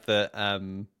fact that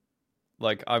I'm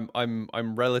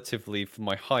relatively, for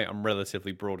my height, I'm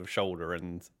relatively broad of shoulder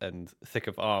and thick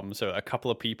of arm. So a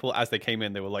couple of people, as they came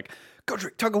in, they were like,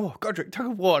 Godric, tug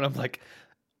of war. And I'm like,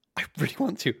 I really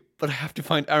want to, but I have to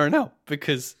find Aranel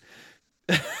because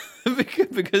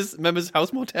because members of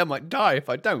House Mortaire might die if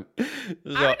I don't. So,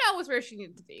 Aranel was where she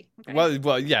needed to be. Okay.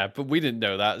 Well, yeah, but we didn't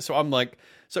know that. So I'm like,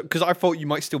 because I thought you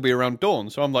might still be around Dawn.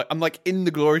 So I'm like in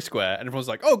the glory square, and everyone's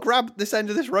like, oh, grab this end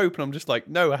of this rope, and I'm just like,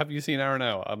 no, have you seen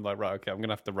Aranel? I'm like, right, okay, I'm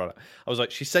gonna have to run it. I was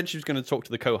like, she said she was gonna talk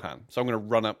to the Kohan, so I'm gonna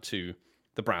run up to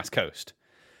the Brass Coast.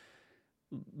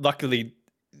 Luckily,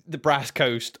 the Brass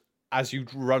Coast, as you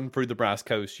run through the Brass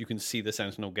Coast, you can see the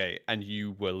Sentinel Gate, and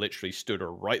you were literally stood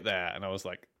right there, and I was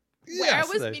like, yes,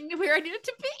 where I needed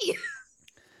to be.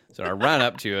 So I ran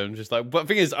up to you and just like, but the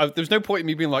thing is, there's no point in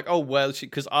me being like, oh, well,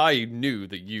 because I knew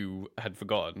that you had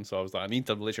forgotten. So I was like, I need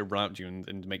to literally run up to you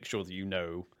and make sure that you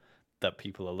know that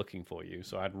people are looking for you.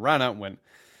 So I ran out and went,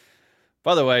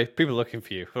 by the way, people are looking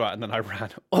for you. Right, and then I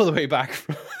ran all the way back.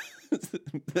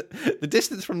 The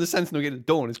distance from the Sentinel Gate to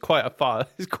Dawn is quite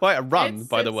a run,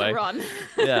 by the way. It's a run.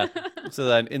 Yeah. So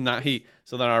then in that heat,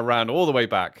 I ran all the way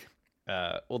back.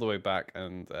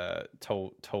 And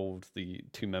told the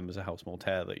two members of House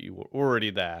Mortaire that you were already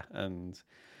there, and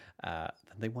then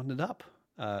they wandered up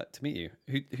to meet you.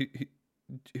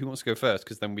 Who wants to go first?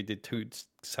 Because then we did two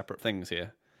separate things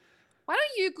here. Why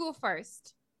don't you go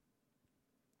first?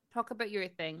 Talk about your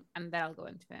thing, and then I'll go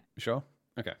into it. Sure.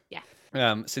 Okay.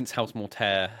 Yeah. Since House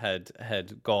Mortaire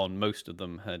had gone, most of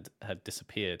them had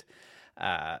disappeared.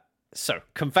 So,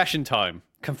 confession time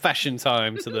to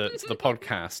the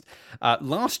podcast.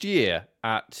 Last year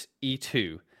at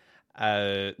E2,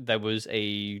 there was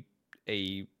a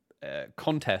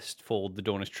contest for the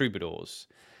Dawnist Troubadours.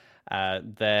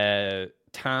 Their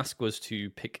task was to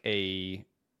pick a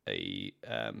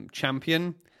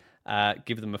champion,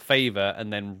 give them a favor,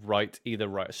 and then either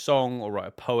write a song or write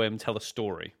a poem, tell a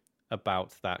story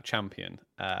about that champion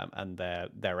and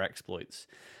their exploits.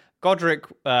 Godric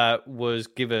was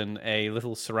given a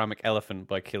little ceramic elephant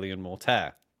by Killian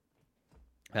Mortaire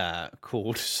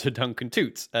called Sir Duncan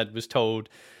Toots and was told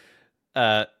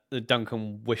that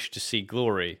Duncan wished to see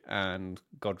glory, and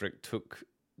Godric took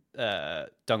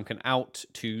Duncan out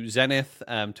to Zenith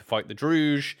to fight the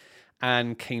Druge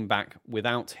and came back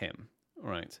without him.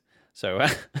 Right. So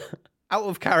out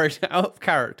of character,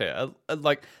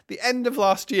 like the end of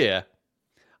last year,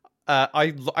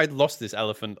 I lost this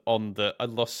elephant I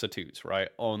lost Sir Toots, right,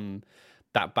 on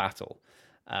that battle.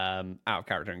 Out of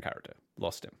character and character.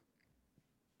 Lost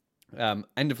him.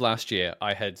 End of last year,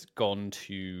 I had gone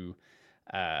to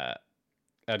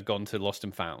Lost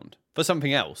and Found for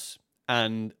something else.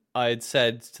 And I had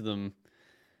said to them,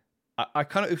 it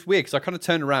was weird because I kind of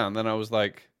turned around and I was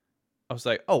like,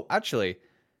 oh, actually,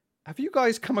 have you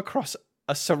guys come across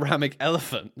a ceramic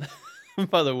elephant?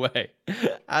 By the way,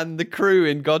 and the crew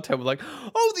in Godtown were like,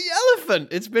 "Oh, the elephant!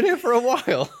 It's been here for a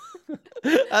while."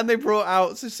 And they brought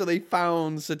out, so they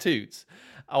found Sir Toots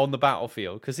on the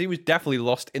battlefield because he was definitely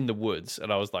lost in the woods.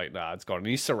 And I was like, "Nah, it's gone." And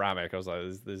he's ceramic. I was like,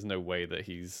 "There's no way that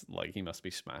he must be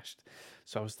smashed."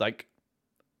 So I was like,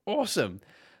 "Awesome!"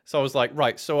 So I was like,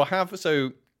 "Right." So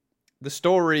the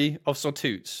story of Sir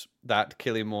Toots that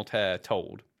Killian Mortaire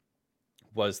told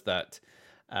was that.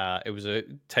 It was a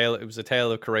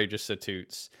tale of courageous Sir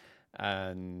Toots,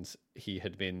 and he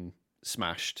had been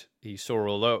smashed. He saw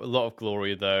a lot of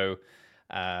glory, though,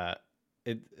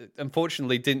 it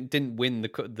unfortunately didn't win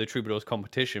the Troubadours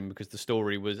competition because the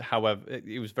story was, however,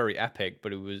 it was very epic,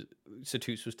 but it was Sir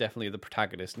Toots was definitely the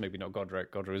protagonist, maybe not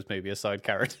Godric. Godric was maybe a side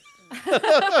character.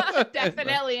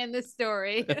 Definitely in the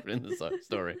story. In the side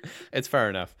story, it's fair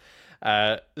enough.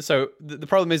 So the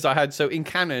problem is, in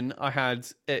canon I had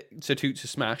Sir Toots is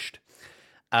smashed.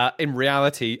 In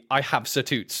reality, I have Sir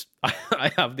Toots.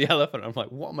 I have the elephant. I'm like,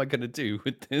 what am I going to do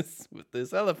with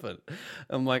this elephant?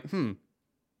 I'm like,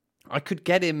 I could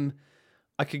get him.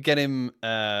 I could get him.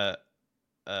 I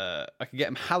could get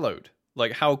him hallowed.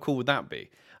 Like, how cool would that be?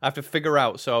 I have to figure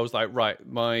out. So I was like, right,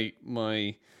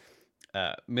 my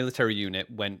military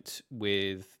unit went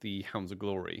with the Hounds of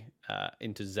Glory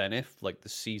into Zenith, like the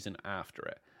season after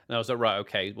it. And I was like, right,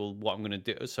 okay, well, what I'm going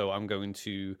to do? So I'm going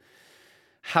to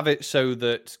have it so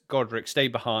that Godric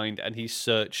stayed behind and he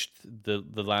searched the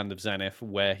land of Zenith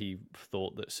where he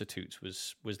thought that Sir Toots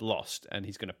was lost, and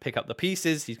he's going to pick up the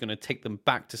pieces, he's going to take them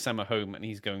back to Summerhome, and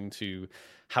he's going to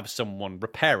have someone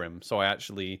repair him. So I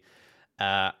actually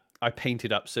I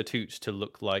painted up Sir Toots to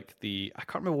look like I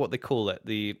can't remember what they call it,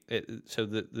 the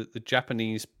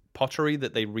Japanese pottery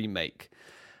that they remake.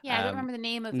 Yeah, I don't remember the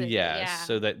name of it. Yeah,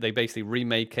 so that they basically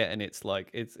remake it, and it's like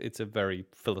it's a very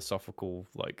philosophical,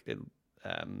 like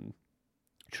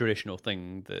traditional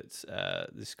thing that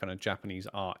this kind of Japanese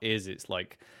art is. It's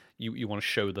like you want to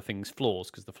show the thing's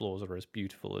flaws because the flaws are as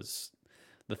beautiful as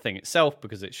the thing itself,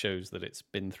 because it shows that it's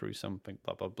been through something,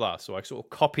 blah blah blah. So I sort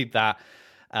of copied that,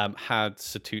 had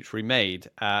Sir Toots remade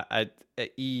at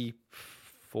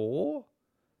E4.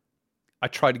 I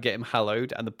tried to get him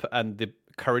hallowed, and the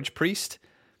courage priest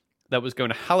that was going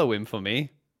to hallow him for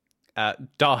me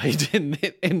died in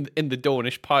the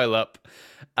Dornish pileup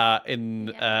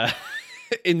in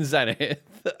Zenith.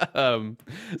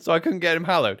 So I couldn't get him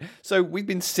hallowed. So we've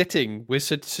been sitting with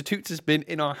Sir Toots has been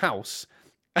in our house,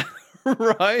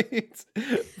 right,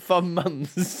 for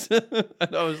months.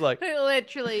 And I was like,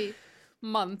 literally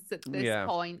months at this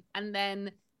point. And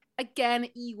then again,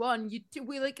 E1,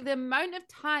 we like the amount of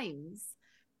times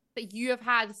that you have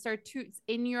had Sir Toots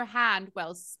in your hand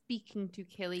while speaking to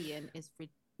Killian is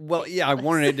ridiculous. Well, yeah, I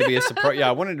wanted it to be a surprise. Yeah,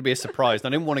 I wanted it to be a surprise.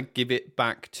 And I didn't want to give it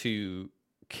back to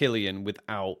Killian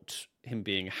without him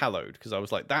being hallowed, because I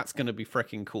was like, that's going to be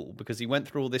freaking cool, because he went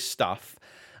through all this stuff.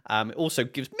 It also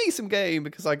gives me some game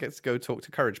because I get to go talk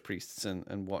to courage priests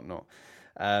and whatnot.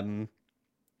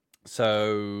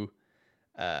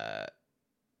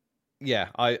 Yeah,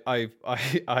 I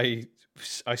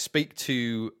speak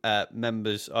to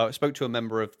members. I spoke to a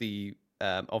member of the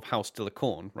of House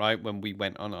Delacorn, right, when we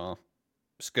went on our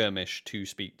skirmish to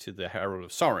speak to the Herald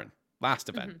of Sorin last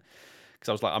event, because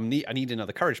I was like, I need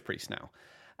another courage priest now,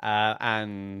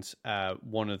 and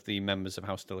one of the members of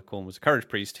House Delacorn was a courage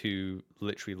priest who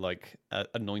literally like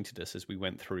anointed us as we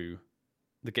went through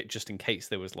the gate, just in case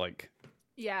there was like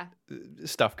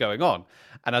stuff going on.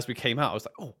 And as we came out, I was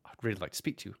like, oh, I'd really like to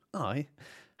speak to you. I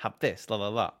have this, la la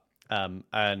la.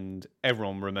 And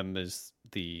everyone remembers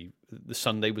the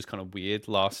Sunday was kind of weird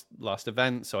last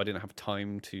event, so I didn't have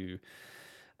time to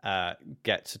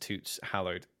get Sir Toots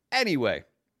hallowed. Anyway,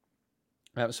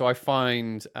 so I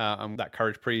find that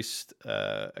courage priest,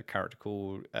 a character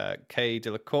called Kay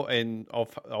Delacorn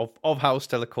of House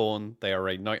Delacorn. They are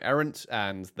a knight errant,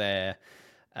 and their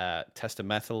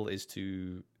testamental is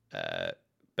to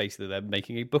basically they're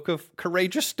making a book of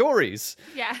courageous stories.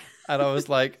 Yeah. And I was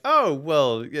like, oh,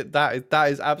 well, that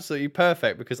is absolutely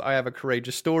perfect, because I have a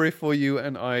courageous story for you,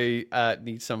 and I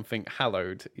need something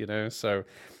hallowed, you know? So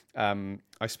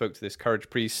I spoke to this courage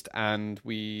priest, and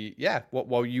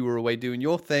while you were away doing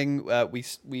your thing, we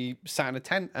sat in a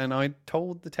tent, and I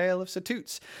told the tale of Sir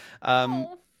Toots.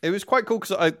 It was quite cool,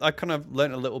 because I kind of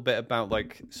learned a little bit about,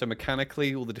 like, so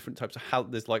mechanically, all the different types of hallow.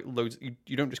 There's, like, loads.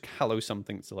 You don't just hallow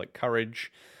something to, like,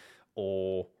 courage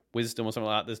or wisdom or something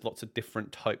like that. There's lots of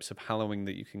different types of hallowing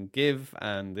that you can give,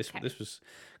 and this was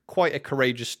quite a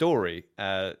courageous story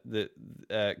that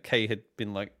Kay had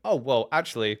been like, oh, well,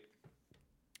 actually,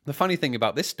 the funny thing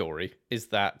about this story is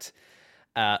that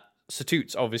Sir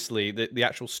Toots, obviously, the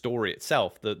actual story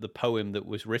itself, the poem that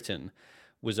was written,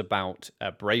 was about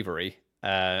bravery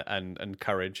and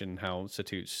courage, and how Sir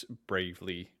Toots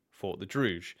bravely fought the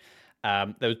Druge.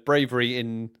 There was bravery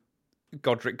in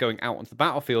Godric going out onto the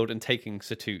battlefield and taking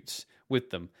Sir Toots with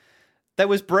them. There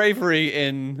was bravery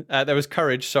there was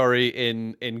courage,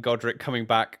 in Godric coming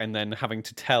back and then having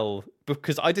to tell,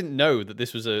 because I didn't know that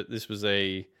this was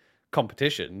a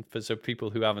competition. So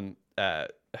people who haven't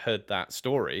heard that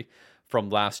story from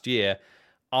last year,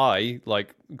 I,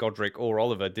 like Godric or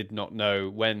Oliver, did not know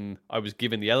when I was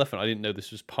given the elephant. I didn't know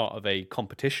this was part of a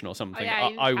competition or Oh something. yeah, he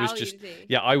didn't I was tell you, just, did he?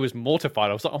 yeah, I was mortified.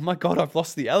 I was like, oh my God, I've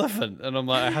lost the elephant. And I'm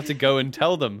like, I had to go and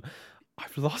tell them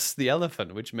I've lost the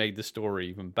elephant, which made the story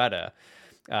even better.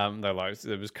 They're like,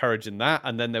 there was courage in that,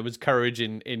 and then there was courage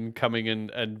in coming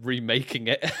and remaking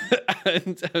it,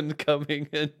 and coming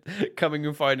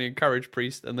and finding a courage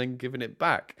priest and then giving it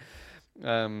back.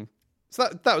 So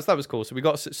that was cool. So we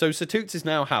got Satoots is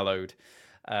now hallowed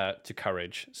to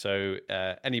courage. So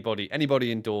anybody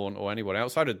in Dawn or anyone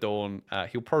outside of Dawn,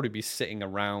 he'll probably be sitting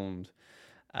around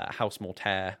House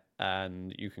Mortaire,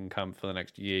 and you can come for the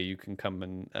next year. You can come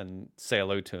and say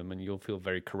hello to him, and you'll feel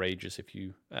very courageous if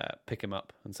you pick him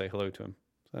up and say hello to him.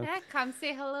 So, Yeah, come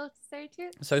say hello to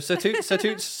Satoots. so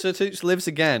Satoots lives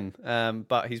again,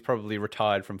 but he's probably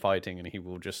retired from fighting, and he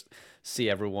will just see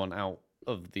everyone out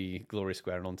of the Glory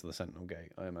Square and onto the Sentinel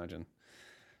Gate, I imagine.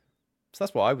 So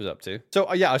that's what I was up to.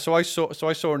 So yeah, so I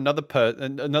saw another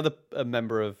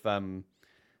member of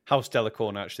House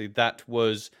Delacorn, actually. That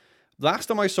was last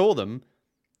time I saw them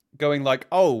going like,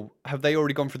 oh, have they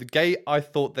already gone through the gate? I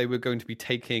thought they were going to be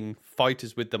taking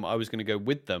fighters with them. I was going to go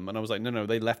with them, and I was like, no,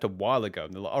 they left a while ago.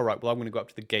 And they're like, all right, well, I'm going to go up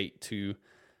to the gate to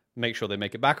make sure they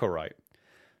make it back all right.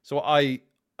 So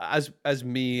as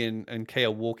me and Kay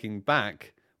are walking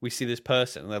back, we see this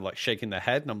person, and they're like shaking their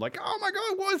head, and I'm like, oh my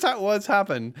God, what's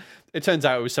happened? It turns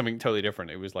out it was something totally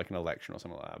different. It was like an election or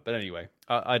something like that. But anyway,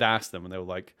 I'd asked them, and they were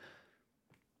like,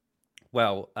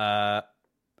 well,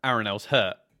 Aranel's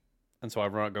hurt. And so I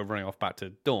go running off back to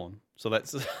Dawn. So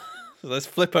let's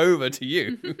flip over to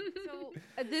you. So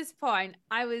at this point,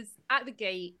 I was at the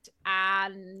gate,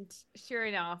 and sure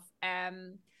enough,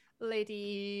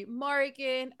 Lady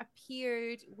Morgan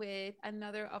appeared with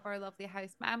another of our lovely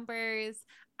house members,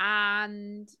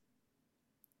 and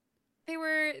they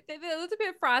were a little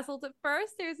bit frazzled at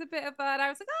first. There's a bit of and I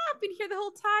was like, oh, I've been here the whole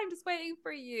time just waiting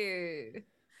for you.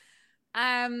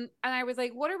 And I was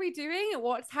like, what are we doing? And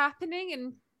what's happening?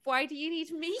 And why do you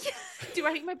need me? Do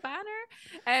I need my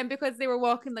banner? Because they were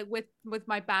walking like with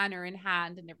my banner in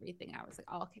hand and everything. I was like,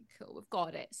 oh, okay, cool, we've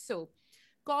got it. So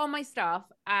got all my stuff,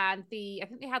 and I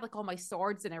think they had like all my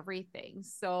swords and everything.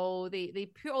 So they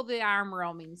put all the armor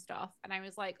on me and stuff. And I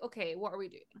was like, okay, what are we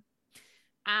doing?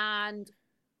 And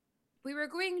we were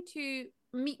going to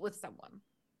meet with someone.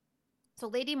 So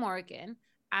Lady Morgan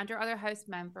and her other house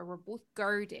member were both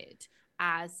girded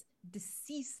as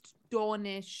deceased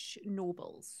Dawnish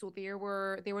nobles. So they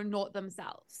were not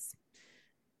themselves.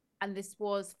 And this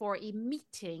was for a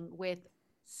meeting with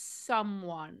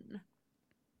someone.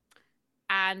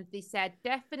 And they said,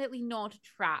 definitely not a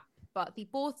trap. But they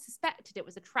both suspected it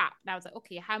was a trap. And I was like,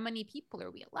 okay, how many people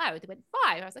are we allowed? They went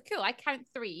 5. I was like, cool, I count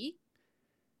 3.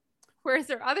 Where's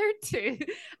their other 2?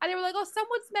 And they were like, oh,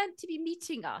 someone's meant to be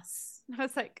meeting us. And I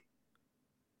was like,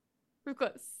 we've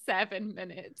got 7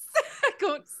 minutes. I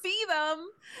can't see them.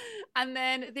 And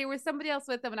then there was somebody else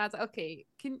with them. And I was like, okay,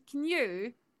 can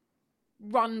you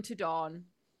run to Dawn,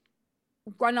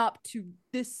 run up to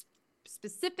this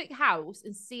specific house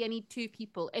and see any 2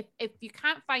 people? If you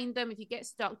can't find them, if you get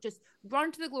stuck, just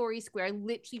run to the Glory Square and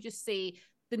literally just say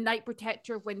the Knight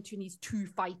Protector of Winter needs 2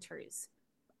 fighters.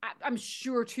 I'm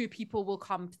sure 2 people will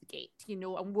come to the gate,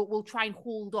 and we'll try and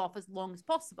hold off as long as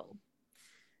possible.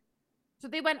 So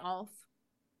they went off.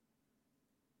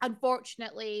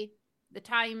 Unfortunately, the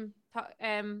time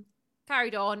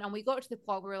carried on, and we got to the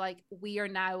point where we're like, we are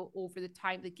now over the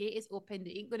time. The gate is open.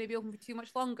 It ain't going to be open for too much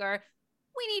longer.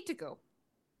 We need to go.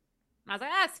 And I was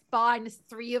like, that's fine. There's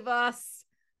 3 of us.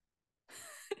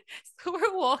 So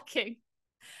we're walking.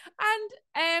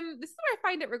 And this is where I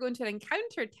find out we're going to an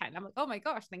encounter tent. I'm like, oh my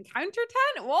gosh, an encounter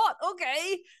tent? What?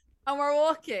 Okay. And we're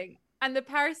walking. And the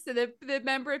person, the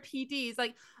member of PD is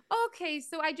like, okay,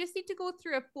 so I just need to go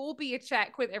through a phobia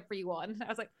check with everyone. I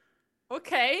was like,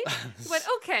 okay. He went,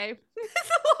 okay. It's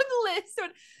a long list.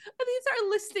 And they started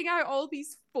listing out all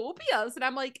these phobias. And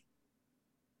I'm like,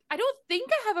 I don't think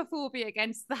I have a phobia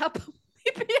against that, but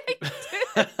maybe I do.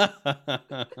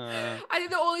 I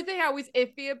think the only thing I was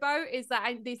iffy about is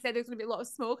that they said there's going to be a lot of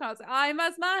smoke. And I was like, I'm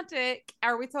asthmatic.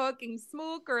 Are we talking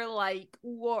smoke or like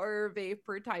water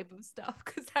vapor type of stuff?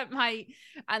 Because that might.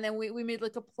 And then we made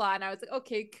like a plan. I was like,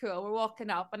 okay, cool. We're walking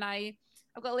up, and I've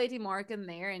got Lady Morgan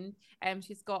there, and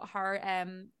she's got her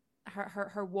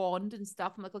her wand and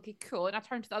stuff. I'm like, okay, cool. And I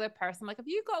turned to the other person. I'm like, have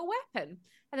you got a weapon?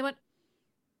 And they went,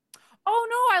 oh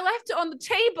no, I left it on the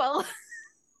table.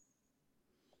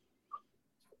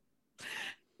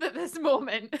 At this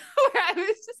moment where I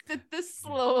was just did this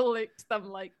slow look to them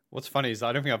like. What's funny is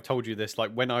I don't think I've told you this,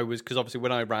 like when I was, because obviously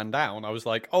when I ran down, I was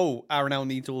like, oh, Aranel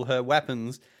needs all her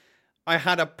weapons. I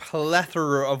had a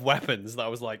plethora of weapons that I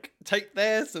was like, take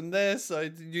this and this.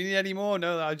 Do you need any more?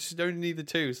 No, I just don't need the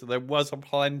two. So there was a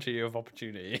plenty of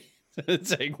opportunity to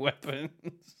take weapons.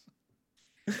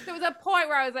 There was a point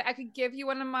where I was like, I could give you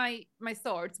one of my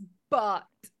swords, but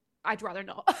I'd rather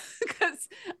not because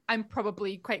I'm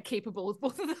probably quite capable with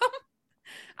both of them.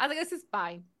 I think this is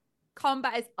fine.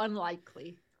 Combat is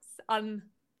unlikely. It's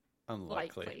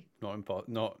Unlikely. Not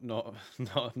important. Not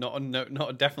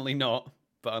definitely not,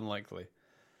 but unlikely.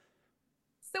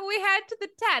 So we head to the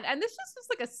tent, and this just was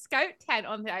like a scout tent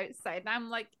on the outside. And I'm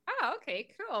like, oh, okay,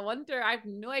 cool. I wonder, I have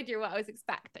no idea what I was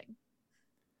expecting.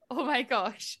 Oh my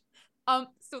gosh. So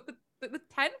the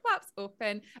tent flaps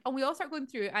open, and we all start going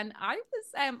through, and I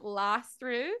was last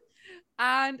through.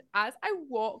 And as I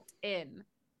walked in,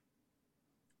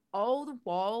 all the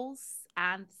walls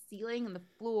and ceiling and the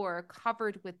floor are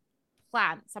covered with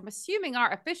plants. I'm assuming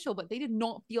artificial, but they did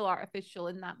not feel artificial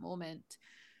in that moment.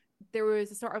 There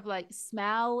was a sort of like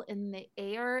smell in the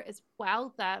air as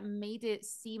well that made it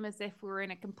seem as if we were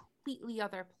in a completely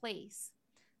other place.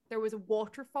 There was a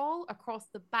waterfall across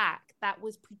the back that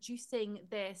was producing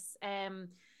this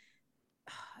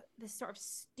sort of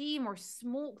steam or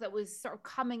smoke that was sort of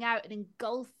coming out and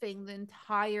engulfing the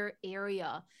entire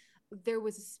area. There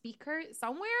was a speaker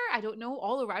somewhere, I don't know,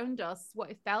 all around us,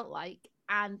 what it felt like.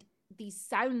 And these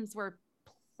sounds were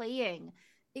playing.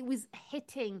 It was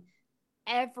hitting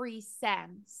every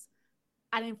sense.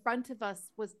 And in front of us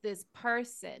was this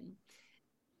person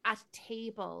at a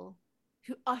table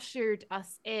who ushered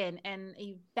us in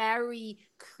a very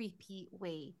creepy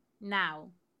way.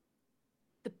 Now,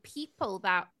 the people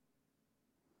that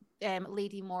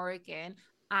Lady Morgan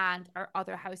and our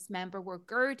other house member were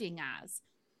girding as,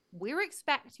 we're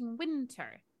expecting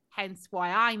winter, hence why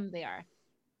I'm there.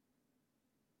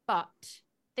 But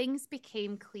things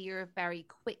became clear very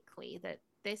quickly that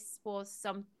this was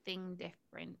something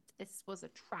different. This was a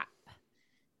trap.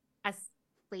 As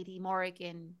Lady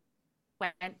Morgan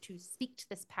went to speak to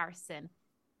this person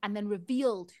and then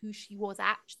revealed who she was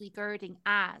actually girding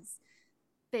as,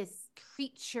 this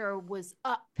creature was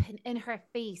up and in her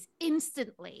face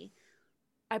instantly.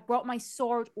 I brought my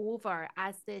sword over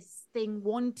as this thing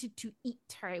wanted to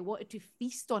eat her. It wanted to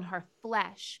feast on her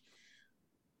flesh.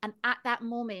 And at that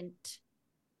moment,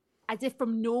 as if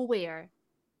from nowhere,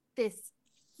 this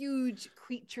huge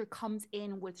creature comes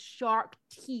in with sharp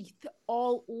teeth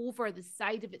all over the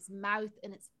side of its mouth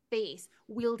and its face,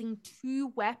 wielding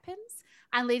two weapons.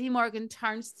 And Lady Morgan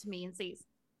turns to me and says,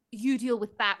 "You deal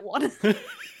with that one."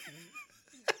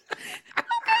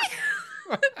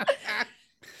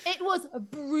 It was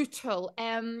brutal.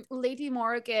 Lady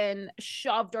Morgan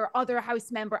shoved our other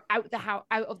house member out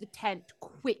of the tent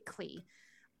quickly,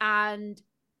 and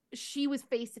she was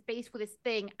face to face with this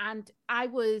thing, and I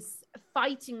was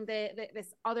fighting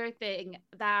this other thing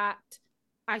that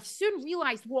I soon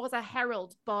realized was a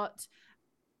herald, but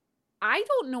I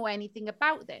don't know anything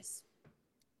about this.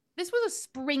 This was a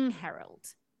spring herald.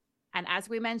 And as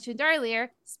we mentioned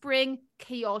earlier, spring,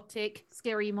 chaotic,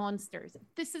 scary monsters.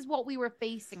 This is what we were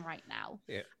facing right now.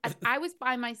 Yeah. As I was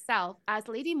by myself, as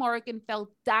Lady Morgan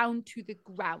fell down to the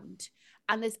ground,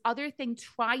 and this other thing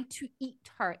tried to eat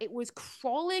her. It was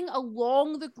crawling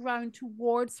along the ground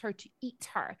towards her to eat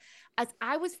her. As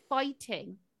I was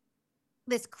fighting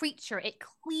this creature, it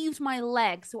cleaved my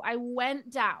leg. So I went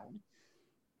down.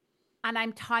 And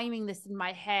I'm timing this in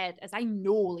my head as I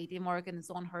know Lady Morgan is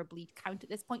on her bleed count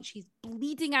at this point. She's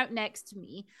bleeding out next to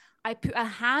me. I put a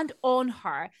hand on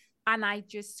her and I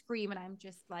just scream, and I'm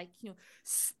just like,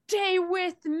 stay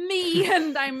with me.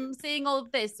 And I'm saying all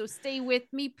of this. So stay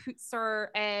with me, puts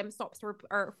her, stops her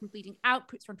from bleeding out,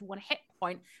 puts her into one hit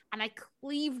point, and I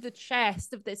cleave the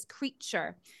chest of this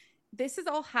creature. This is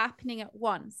all happening at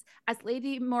once as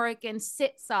Lady Morgan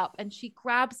sits up and she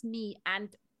grabs me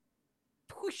and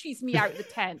pushes me out of the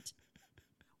tent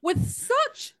with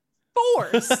such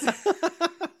force,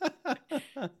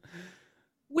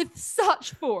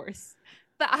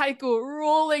 that I go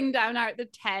rolling down out the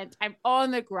tent. I'm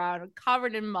on the ground, I'm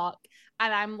covered in muck,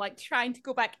 and I'm like trying to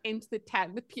go back into the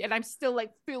tent with Pete, and I'm still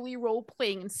like fully role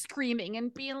playing and screaming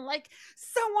and being like,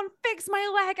 "Someone fix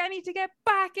my leg! I need to get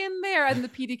back in there." And the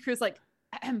PD crew's like,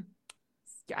 "You're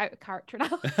out of character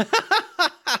now."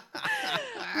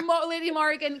 Lady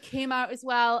Morgan came out as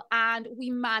well, and we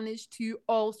managed to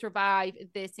all survive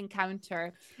this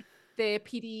encounter. The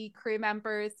PD crew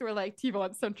members were like, "Do you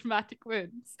want some traumatic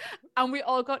wounds?" And we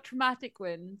all got traumatic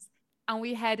wounds, and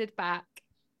we headed back.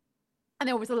 And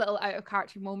there was a little out of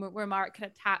character moment where Mark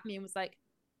kind of tapped me and was like,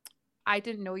 "I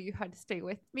didn't know you had to stay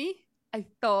with me. I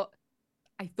thought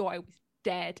I was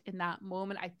dead in that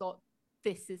moment. I thought,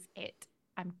 this is it.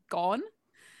 I'm gone."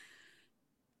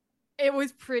 It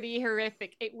was pretty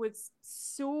horrific. It was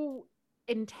so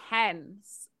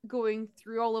intense going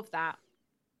through all of that.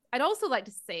 I'd also like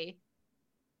to say,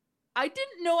 I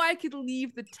didn't know I could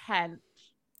leave the tent.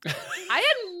 I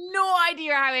had no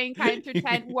idea how Encounter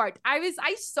Tent worked.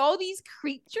 I saw these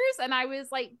creatures and I was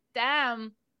like,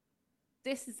 damn,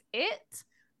 this is it.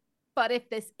 But if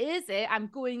this is it, I'm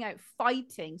going out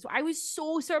fighting. So I was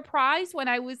so surprised when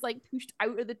I was like pushed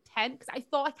out of the tent because I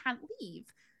thought I can't leave.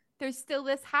 There's still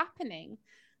this happening.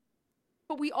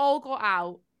 But we all got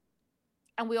out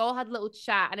and we all had a little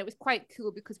chat, and it was quite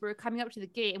cool because we were coming up to the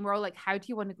gate and we're all like, how do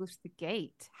you want to go to the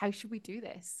gate? How should we do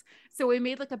this? So we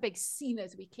made like a big scene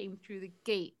as we came through the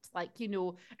gate, like, you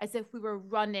know, as if we were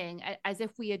running, as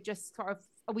if we had just sort of,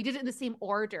 we did it in the same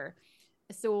order.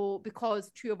 So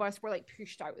because two of us were like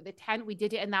pushed out of the tent, we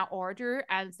did it in that order,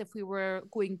 as if we were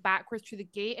going backwards through the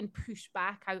gate and pushed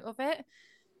back out of it.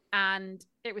 And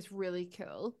it was really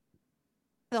cool.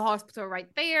 The hospital right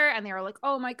there, and they were like,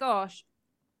 oh my gosh,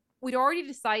 we'd already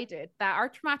decided that our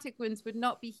traumatic wounds would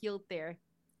not be healed there.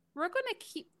 We're going to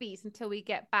keep these until we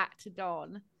get back to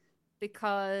Dawn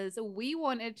because we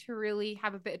wanted to really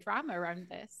have a bit of drama around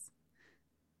this.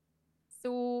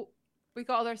 So we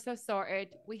got all our stuff sorted.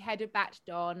 We headed back to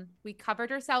Dawn. We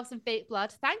covered ourselves in fake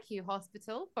blood. Thank you,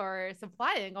 hospital, for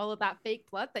supplying all of that fake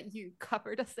blood that you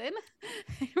covered us in.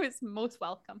 It was most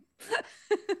welcome.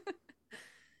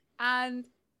 And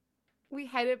we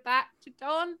headed back to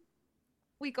Dawn.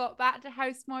 We got back to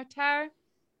House Mortar.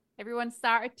 Everyone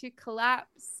started to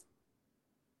collapse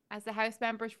as the house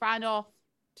members ran off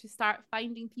to start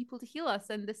finding people to heal us.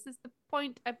 And this is the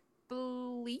point, I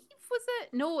believe, was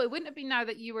it? No, it wouldn't have been now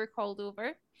that you were called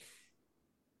over.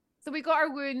 So we got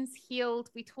our wounds healed.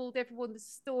 We told everyone the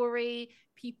story.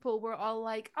 People were all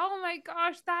like, oh my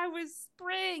gosh, that was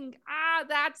spring. Ah,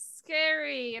 that's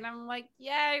scary. And I'm like,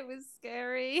 yeah, it was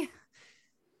scary.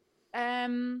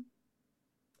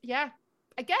 Yeah.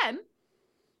 Again,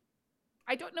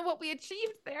 I don't know what we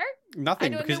achieved there.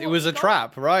 Nothing, because it was a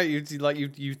trap, right? You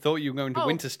thought you were going to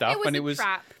winter stuff, and it was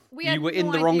trap. You were in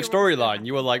the wrong storyline.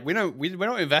 You were like, we're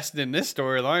not invested in this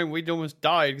storyline. We'd almost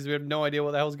died because we had no idea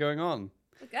what the hell's going on.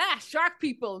 Like, shark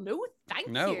people, no, thank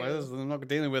you. No, I'm not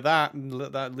dealing with that, and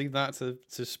leave that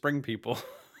to spring people.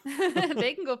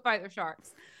 They can go fight the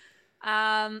sharks.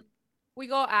 We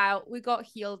got out, we got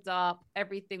healed up,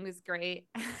 everything was great.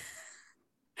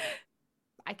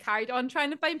 I carried on trying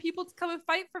to find people to come and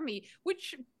fight for me,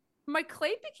 which my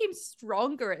claim became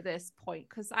stronger at this point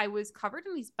because I was covered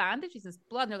in these bandages and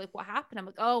blood. And they're like, what happened? I'm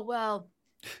like, oh, well,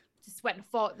 just went and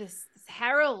fought this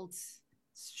herald,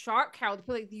 shark herald.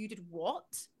 People like, you did what?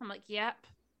 I'm like, yep.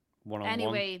 One-on-one.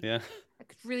 Anyway, yeah. I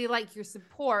could really like your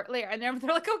support later. And they're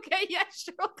like, okay, yeah,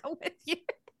 sure, I'll come with you.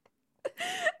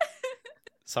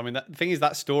 So, I mean, the thing is,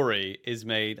 that story is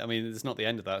made, I mean, it's not the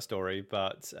end of that story,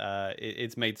 but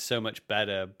it's made so much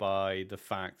better by the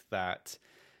fact that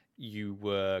you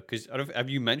were, because have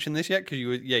you mentioned this yet? Because you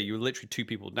were literally two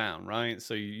people down, right?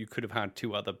 So you could have had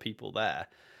two other people there.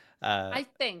 I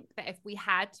think that if we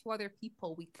had two other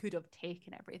people, we could have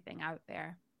taken everything out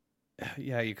there.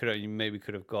 Yeah, you maybe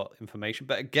could have got information,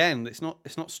 but again, it's not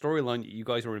storyline you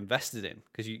guys were invested in,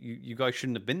 because you guys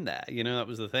shouldn't have been there. You know, that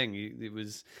was the thing. It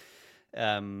was.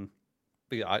 But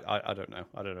yeah, I don't know.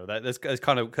 That's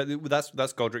kind of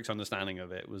that's Godric's understanding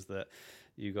of it, was that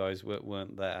you guys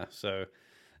weren't there. So,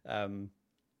 from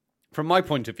my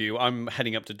point of view, I'm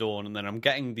heading up to Dawn, and then I'm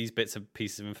getting these bits of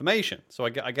pieces of information. So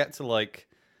I get to like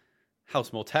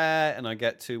House Mortar, and I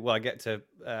get to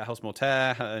House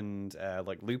Mortar, and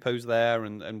like Lupo's there,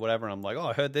 and whatever. And I'm like, oh,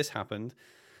 I heard this happened,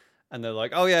 and they're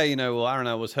like, oh yeah, you know, well,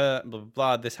 Aranel was hurt, blah blah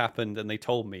blah. This happened, and they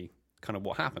told me kind of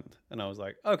what happened, and I was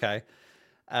like, okay.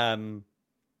 And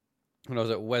I was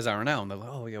like, where's Aranel? And they're like,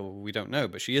 oh yeah, well, we don't know,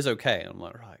 but she is okay. And I'm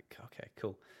like, right, okay,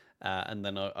 cool. And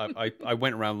then I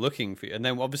went around looking for you, and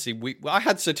then obviously I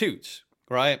had Satoots,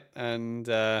 right? And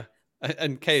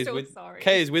Kay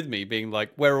is with me, being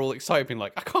like, we're all excited, being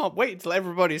like, I can't wait till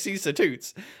everybody sees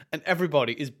Satoots, and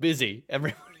everybody is busy.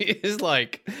 Everybody is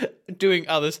like doing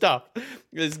other stuff.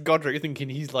 There's Godric thinking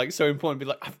he's like so important, be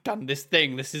like, I've done this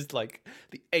thing. This is like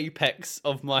the apex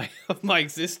of my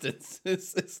existence.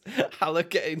 This is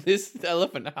getting this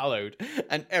elephant hallowed,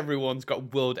 and everyone's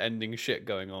got world-ending shit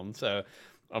going on. So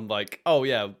I'm like, oh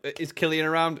yeah, is Killian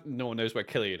around? No one knows where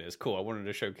Killian is. Cool. I wanted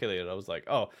to show Killian. I was like,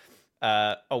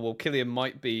 well, Killian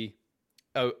might be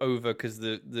over because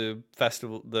the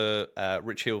festival, the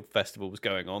Rich Hill festival was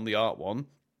going on, the art one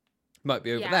might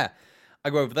be over there. I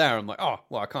go over there. I'm like, oh,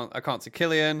 well, I can't see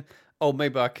Killian. Oh,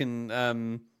 maybe I can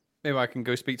maybe I can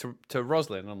go speak to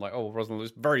Rosalind. And I'm like, oh, Rosalind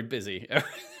was very busy. I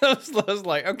was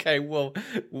like, okay, well,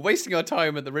 we're wasting our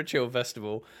time at the Rich Hill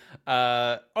Festival.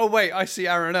 Oh, wait, I see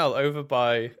Aranel over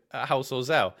by House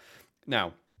Orzel.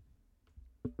 Now,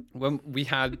 when we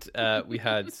had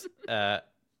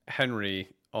Henry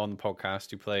on the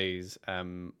podcast who plays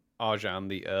Arjan,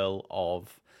 the Earl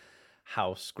of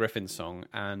House Griffin-Song,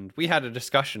 and we had a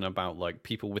discussion about like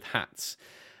people with hats,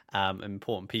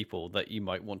 important people that you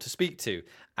might want to speak to,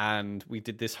 and we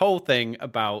did this whole thing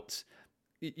about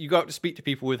you go up to speak to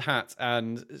people with hats,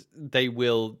 and they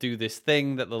will do this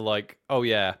thing that they're like, oh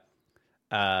yeah,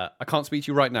 I can't speak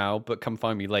to you right now, but come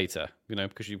find me later,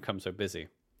 because you've become so busy.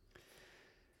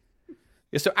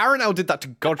 Yeah, so Aranel did that to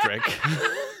Godric.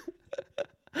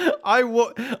 I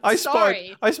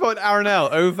spotted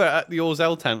Aranel over at the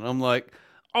Orzel tent, and I'm like,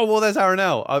 oh, well, there's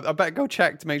Aranel. I better go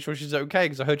check to make sure she's okay,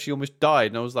 because I heard she almost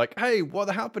died. And I was like, hey, what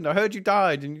happened? I heard you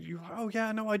died. And you, oh,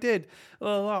 yeah, no, I did.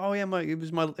 Oh yeah, it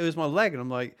was my leg. And I'm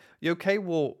like, you okay?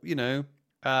 Well,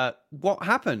 what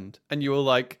happened? And you were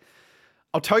like,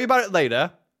 I'll tell you about it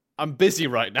later. I'm busy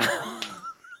right now.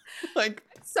 Like,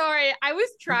 sorry, I was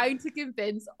trying to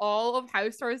convince all of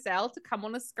House Orzel to come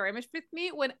on a skirmish with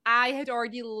me when I had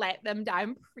already let them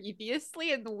down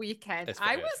previously in the weekend.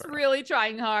 I was really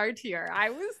trying hard here.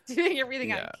 I was doing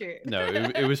everything I could. No,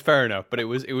 it was fair enough, but it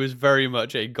was very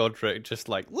much a Godric, just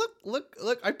like, look,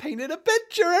 I painted a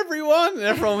picture, everyone. And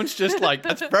everyone's just like,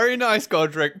 that's very nice,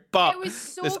 Godric, but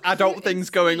there's adult things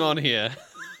going on here.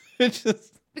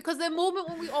 Just... Because the moment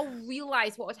when we all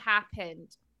realized what had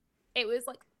happened, it was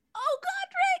like, oh, Godric!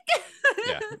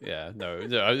 No.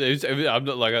 I'm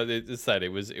not, like I said, it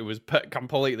was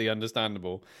completely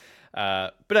understandable.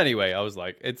 But anyway, I was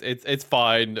like, it's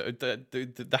fine.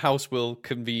 The house will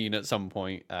convene at some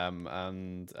point,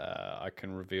 and I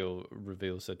can reveal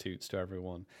Sir Toots to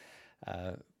everyone.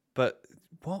 But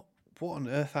what on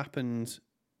earth happened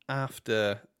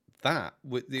after that?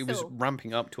 It was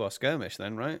ramping up to our skirmish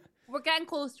then, right? We're getting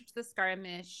closer to the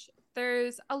skirmish.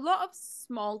 There's a lot of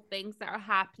small things that are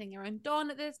happening around Dawn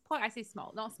at this point. I say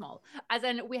small, not small. As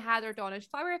in, we had our Dawnish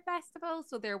Flower Festival,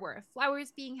 so there were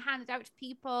flowers being handed out to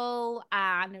people,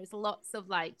 and there was lots of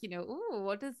like, ooh,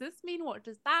 what does this mean? What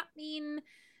does that mean?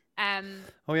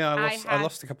 Oh yeah, I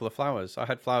lost a couple of flowers. I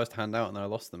had flowers to hand out, and then I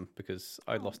lost them because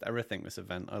I lost everything this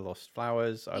event. I lost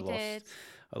flowers. I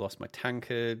lost my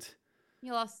tankard.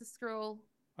 You lost the scroll.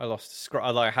 I lost a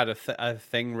scroll. I had a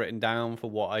thing written down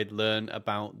for what I'd learned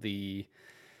about the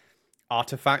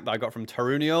artifact that I got from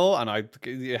Taruniel, and I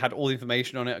had all the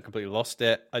information on it. I completely lost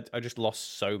it. I just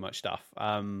lost so much stuff.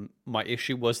 My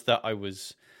issue is that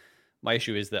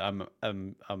I'm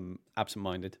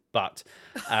absent-minded, but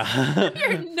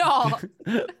you're not.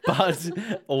 But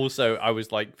also, I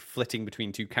was like flitting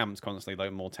between two camps constantly,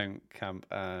 like Mortain camp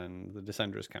and the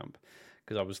Descendrus camp,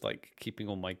 because I was like keeping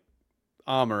all my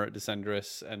armor at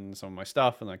Descendrus and some of my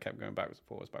stuff, and I kept going backwards and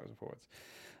forwards.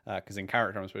 Because in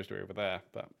character, I'm supposed to be over there,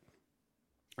 but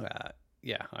I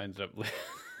ended up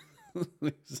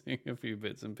losing a few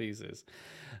bits and pieces.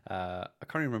 I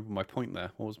can't even remember my point there.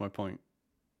 What was my point?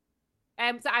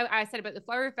 So I said about the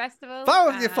flower festival.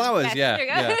 Flowers, yeah.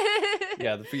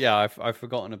 I've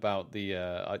forgotten about the.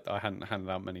 I hadn't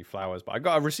handed out many flowers, but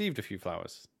I received a few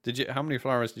flowers. Did you? How many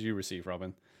flowers did you receive,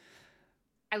 Robin?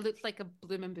 I looked like a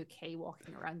blooming bouquet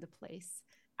walking around the place.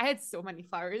 I had so many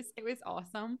flowers. It was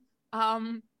awesome.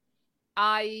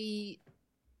 I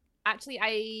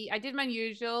did my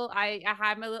usual. I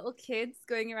had my little kids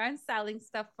going around selling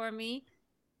stuff for me.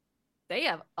 They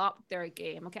have upped their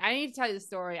game. Okay, I need to tell you the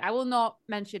story. I will not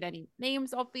mention any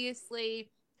names,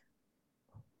 obviously.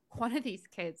 One of these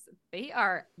kids, they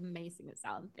are amazing at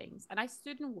selling things. And I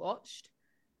stood and watched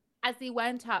as they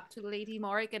went up to Lady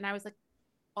Morrigan. I was like,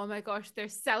 oh my gosh, they're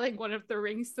selling one of the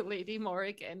rings to Lady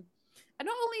Morrigan. And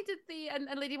not only did they, and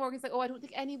Lady Morgan's like, oh, I don't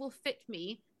think any will fit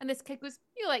me. And this kid goes,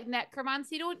 you like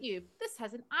necromancy, don't you? This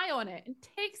has an eye on it. And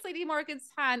takes Lady Morgan's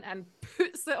hand and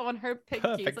puts it on her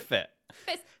pinky. Perfect fit.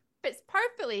 Fits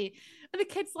perfectly. And the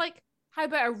kid's like, how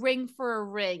about a ring for a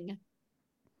ring?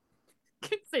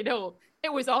 Kids say no,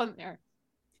 it was on there.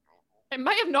 It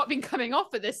might have not been coming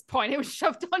off at this point. It was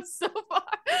shoved on so far.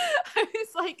 I was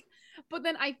like, but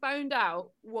then I found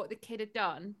out what the kid had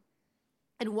done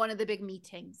in one of the big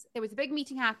meetings. There was a big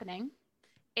meeting happening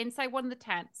inside one of the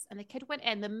tents, and the kid went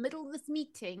in the middle of this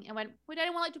meeting and went, would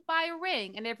anyone like to buy a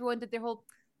ring? And everyone did their whole,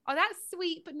 oh, that's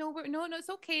sweet, but no, it's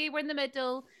okay. We're in the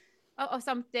middle of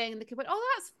something. And the kid went,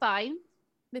 oh, that's fine.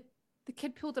 The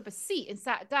kid pulled up a seat and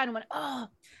sat down and went, oh,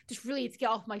 just really need to get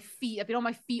off my feet. I've been on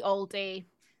my feet all day.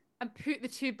 And put the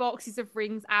 2 boxes of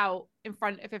rings out in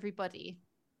front of everybody.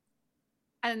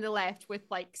 and then they left with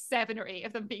like 7 or 8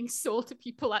 of them being sold to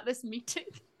people at this meeting.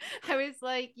 I was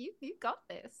like, you got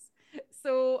this.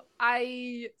 So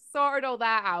I sorted all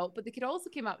that out, but the kid also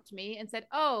came up to me and said,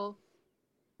 oh,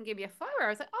 and gave me a flower. I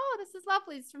was like, oh, this is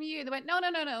lovely. It's from you. And they went,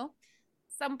 no.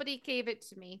 Somebody gave it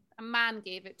to me. A man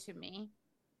gave it to me.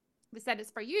 They said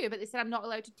it's for you, but they said I'm not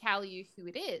allowed to tell you who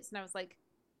it is. And I was like,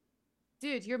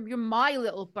 dude, you're my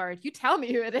little bird. You tell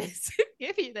me who it is.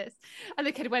 Give you this. And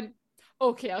the kid went,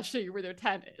 okay, I'll show you where their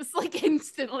tent is. Like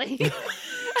instantly.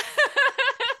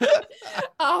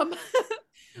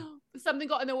 Something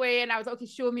got in the way and I was like, okay,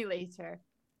 show me later.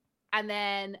 And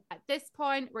then at this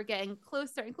point, we're getting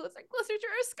closer and closer and closer to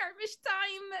our skirmish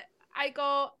time. I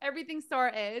got everything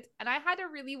sorted and I had a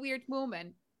really weird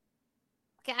moment.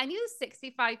 Okay, I knew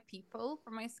 65 people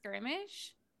for my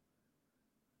skirmish.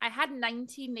 I had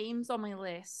 90 names on my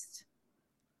list.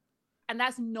 And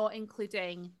that's not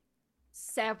including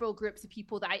several groups of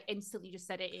people that I instantly just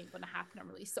said it ain't going to happen. I'm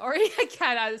really sorry. I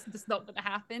can't. It's just not going to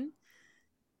happen.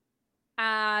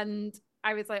 And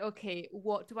I was like, okay,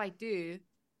 what do I do?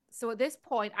 So at this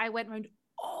point, I went around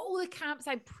all the camps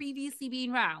I'd previously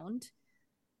been around.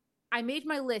 I made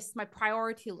my list, my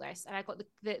priority list, and I got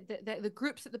the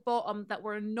groups at the bottom that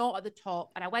were not at the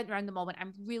top, and I went around them all and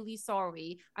I'm really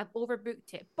sorry. I've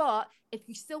overbooked it. But if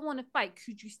you still want to fight,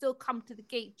 could you still come to the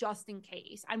gate just in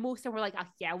case? And most of them were like, oh,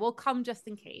 yeah, we'll come just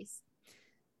in case.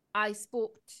 I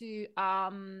spoke to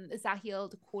Zahiel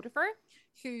de Codefer,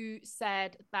 who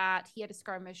said that he had a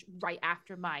skirmish right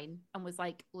after mine and was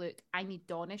like, look, I need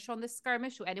Dawnish on this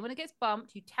skirmish. So anyone that gets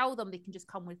bumped, you tell them they can just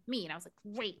come with me. And I was like,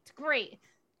 great.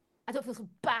 I don't feel so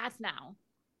bad now.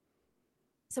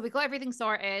 So we got everything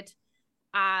sorted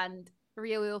and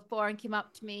Rio Thorn came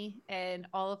up to me in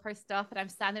all of her stuff and I'm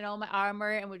standing in all my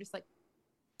armor and we're just like,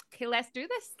 okay, let's do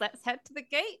this. Let's head to the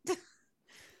gate.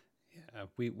 Yeah,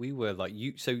 we were like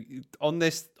you. So on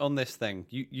this thing,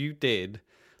 you did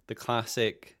the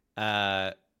classic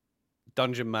Dungeon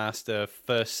Master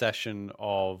first session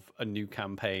of a new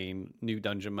campaign, new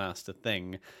Dungeon Master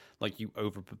thing. Like you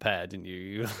over prepared, didn't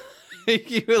you?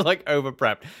 You were like over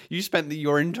prepped. You spent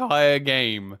your entire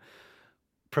game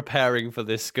preparing for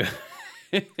this skirmish.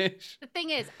 The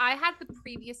thing is, I had the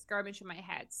previous skirmish in my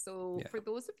head. So for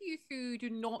those of you who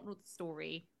do not know the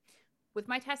story, with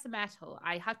my Testamental,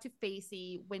 I had to face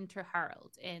a Winter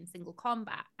Herald in single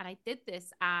combat. And I did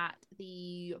this at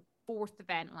the 4th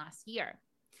event last year.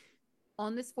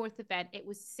 On this 4th event, it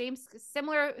was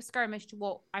similar skirmish to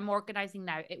what I'm organizing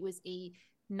now. It was a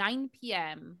 9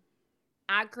 p.m.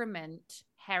 Agrement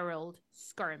Herald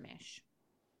skirmish.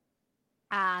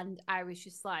 And I was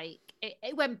just like,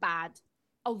 it went bad.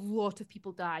 A lot of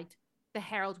people died. The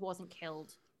Herald wasn't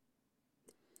killed.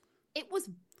 It was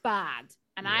bad.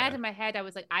 And I had in my head, I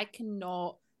was like, I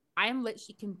am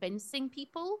literally convincing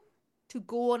people to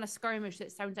go on a skirmish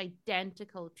that sounds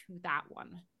identical to that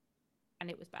one. And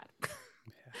it was bad.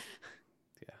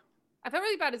 Yeah. I felt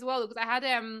really bad as well because I had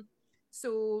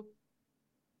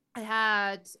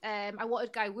I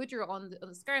wanted Guy Woodrow on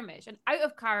the skirmish, and out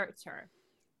of character,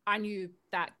 I knew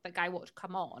that the guy wanted to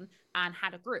come on and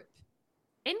had a group.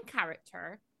 In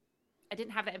character, I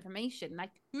didn't have that information, and I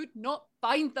could not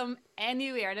find them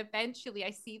anywhere. And eventually,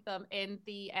 I see them in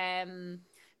the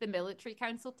military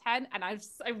council tent, and I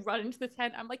run into the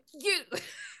tent. I'm like, you,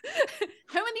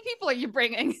 how many people are you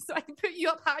bringing so I can put you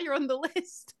up higher on the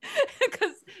list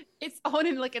because it's on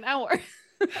in like an hour.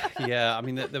 Yeah, I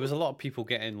mean, there was a lot of people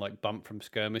getting like bumped from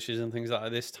skirmishes and things like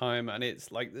that this time, and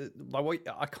it's like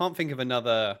I can't think of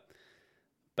another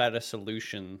better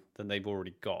solution than they've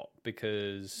already got,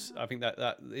 because I think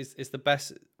that is the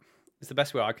best. It's the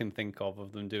best way I can think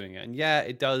of them doing it. And yeah,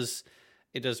 it does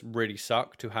really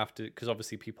suck to have to, because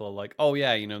obviously people are like, oh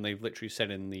yeah, and they've literally said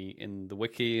in the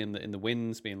wiki and in the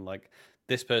wins, being like,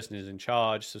 this person is in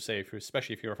charge. So say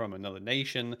especially if you're from another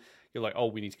nation, you're like, oh,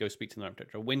 we need to go speak to the Night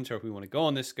Protector of Winter if we want to go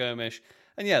on this skirmish.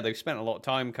 And yeah, they've spent a lot of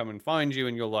time come and find you,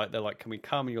 and they're like, can we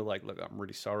come? And you're like, look, I'm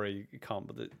really sorry, you can't,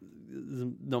 but there's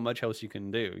not much else you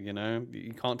can do.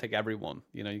 You can't take everyone.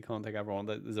 You can't take everyone.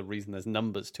 There's a reason. There's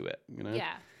numbers to it.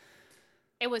 Yeah,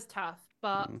 it was tough,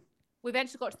 but we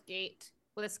eventually got to the gate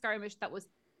with a skirmish that was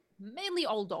mainly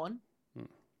all Dawn.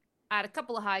 I had a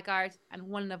couple of High Guard and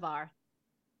one Navarre.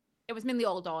 It was mainly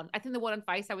all Dawn. I think the one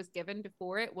advice I was given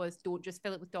before it was don't just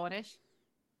fill it with Dawnish.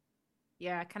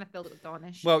 Yeah, I kind of filled it with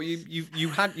Dawnish. Well, you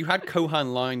had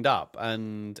Kohan lined up,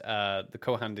 and the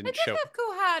Kohan didn't show. I did have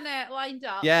Kohan lined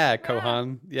up. Yeah,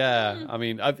 Kohan. Yeah, I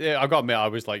mean, I got to admit, I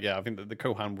was like, yeah, I think that the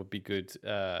Kohan would be good,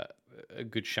 a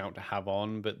good shout to have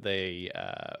on, but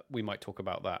we might talk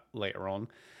about that later on.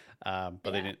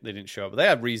 But they didn't show up. But they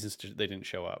had reasons they didn't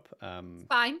show up. It's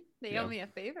fine. They owe me a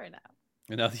favor now.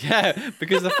 Yeah,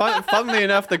 because funnily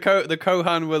enough, the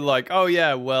Kohan were like, oh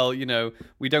yeah, well,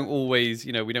 we don't always,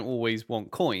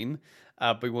 want coin,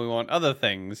 but we want other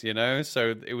things,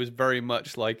 So it was very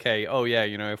much like oh yeah,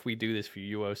 if we do this for you,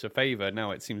 you owe us a favor.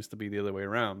 Now it seems to be the other way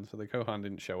around. So the Kohan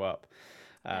didn't show up,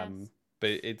 Yes.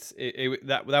 but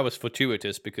that was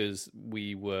fortuitous because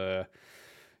we were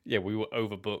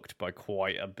overbooked by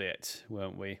quite a bit,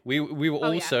 weren't we? We were Oh yeah, it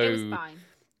was also fine.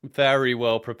 very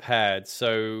well prepared.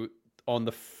 So on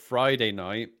the Friday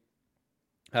night,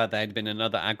 there had been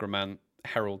another Agromant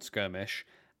Herald skirmish,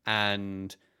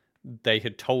 and they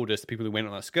had told us, the people who went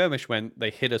on that skirmish they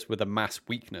hit us with a mass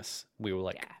weakness. We were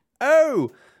like, Yeah.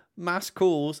 oh, mass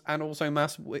calls and also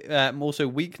also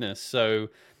weakness. So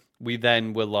we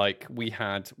then were like, we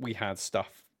had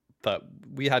stuff that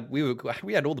we had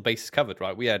all the bases covered,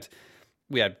 right? We had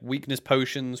weakness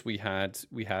potions, we had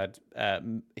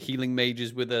healing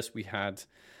mages with us, we had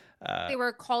They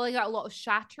were calling out a lot of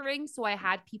shattering, so I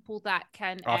had people that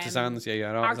can artisans.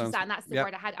 Artisans. artisan. That's the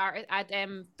word. I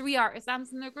had 3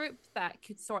 artisans in the group that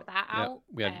could sort that out.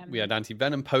 We had anti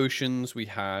venom potions. We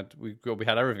had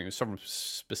everything. It was some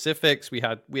specifics. We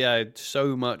had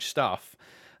so much stuff.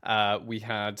 We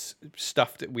had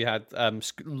stuff that we had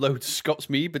loads of Scots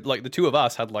mead, but like the two of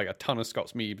us had like a ton of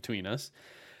Scots mead between us.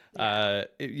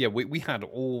 We had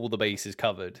all the bases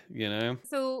covered.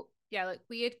 So yeah, like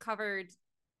we had covered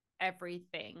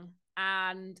everything,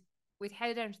 and we'd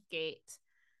headed down to the gate.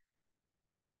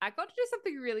 I got to do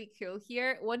something really cool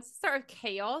here. Once the sort of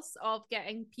chaos of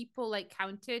getting people like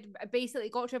counted, I basically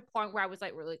got to a point where I was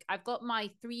like, I've got my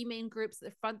 3 main groups at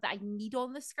the front that I need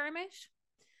on the skirmish.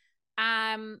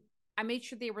 I made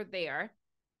sure they were there.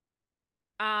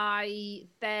 I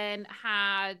then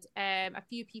had a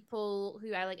few people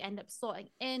who I like end up slotting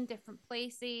in different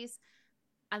places,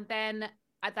 and then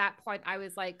at that point, I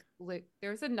was like, look,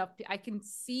 there's enough. I can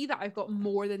see that I've got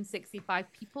more than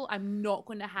 65 people. I'm not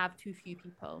going to have too few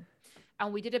people.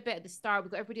 And we did a bit at the start. We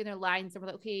got everybody in their lines and we're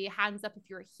like, okay, hands up if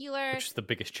you're a healer. Which is the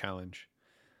biggest challenge.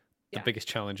 The biggest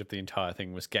challenge of the entire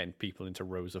thing was getting people into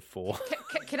rows of 4.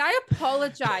 Can I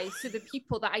apologize to the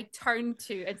people that I turned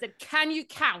to and said, can you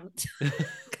count?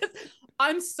 Because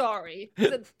I'm sorry.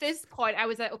 At this point, I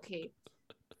was like, okay,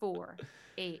 4,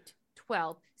 8,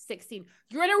 12, 16.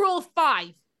 You're in a row of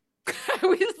 5. I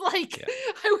was like,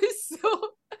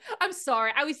 I'm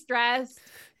sorry. I was stressed.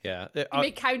 Yeah. You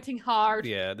make counting hard.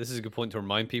 Yeah, this is a good point to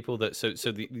remind people that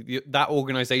that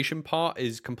organization part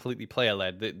is completely player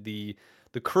led.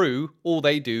 The crew, all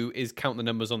they do is count the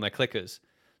numbers on their clickers,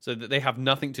 so that they have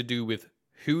nothing to do with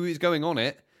who is going on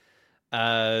it.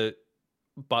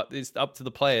 But it's up to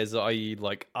the players, i.e.,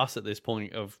 like us at this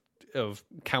point of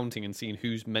counting and seeing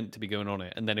who's meant to be going on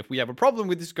it. And then if we have a problem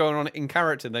with this going on in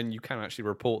character, then you can actually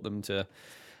report them to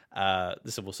the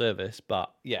civil service.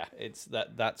 But yeah, it's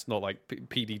that's not like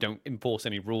PD don't enforce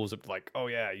any rules of like, oh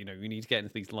yeah, you need to get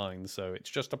into these lines. So it's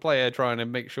just a player trying to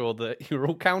make sure that you're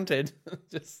all counted.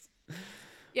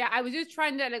 Yeah, I was just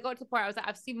trying to, and I got to the point I was like,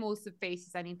 I've seen most of the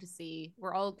faces I need to see.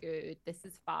 We're all good. This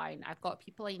is fine. I've got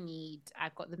people I need.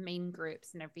 I've got the main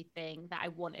groups and everything that I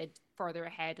wanted further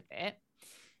ahead of it.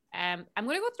 I'm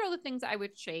going to go through all the things that I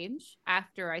would change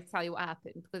after I tell you what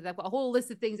happened, because I've got a whole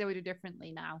list of things I would do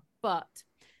differently now. But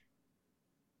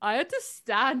I had to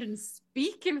stand and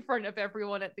speak in front of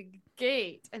everyone at the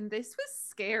gate, and this was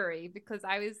scary because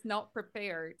I was not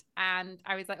prepared. And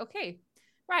I was like, okay,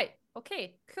 right,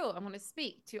 okay, cool. I'm going to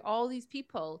speak to all these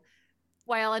people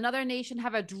while another nation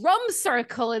have a drum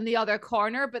circle in the other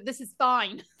corner, but this is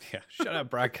fine. Yeah, shut up,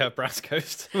 Brass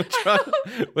Coast. We're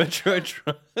trying.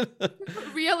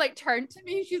 Rhea like turned to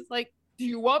me. She's like, do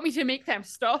you want me to make them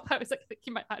stop? I was like, I think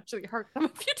you might actually hurt them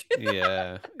if you do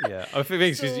that. Yeah. I think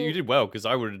because you did well, because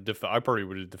I probably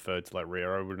would have deferred to like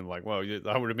Rhea. I would have like, well,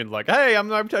 I would have been like, hey,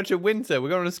 I'm touching Winter. We're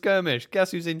going on a skirmish.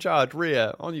 Guess who's in charge?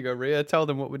 Rhea. On you go, Rhea. Tell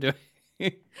them what we're doing.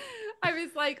 I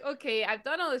was like, okay, I've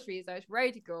done all this research,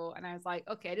 ready to go. And I was like,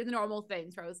 okay, I did the normal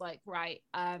things where I was like, right,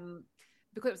 because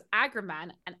it was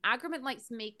Agromant, and Agromant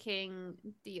likes making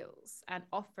deals and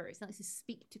offers and likes to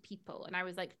speak to people. And I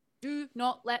was like, do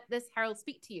not let this herald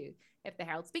speak to you. If the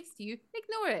herald speaks to you,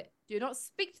 ignore it. Do not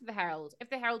speak to the herald.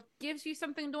 If the herald gives you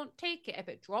something, don't take it. If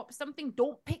it drops something,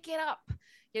 don't pick it up.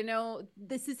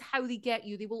 This is how they get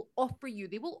you. They will offer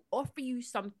you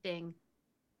something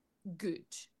good.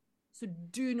 So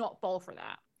do not fall for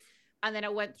that. And then I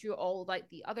went through all like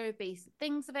the other basic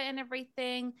things of it and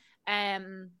everything.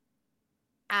 And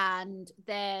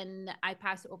then I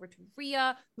passed it over to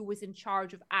Rhea, who was in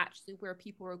charge of actually where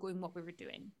people were going, what we were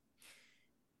doing.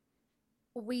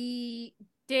 we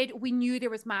knew there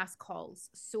was mass calls,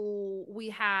 so we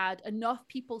had enough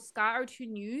people scattered who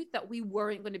knew that we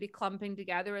weren't going to be clumping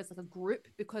together as like a group,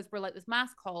 because we're like, there's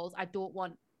mass calls, I don't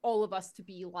want all of us to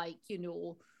be like,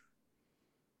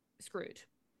 screwed.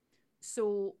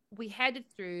 So we headed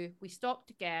through, we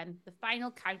stopped again, the final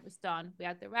count was done, we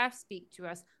had the refs speak to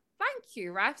us. Thank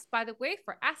you, refs, by the way,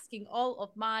 for asking all of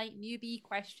my newbie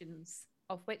questions,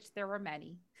 of which there were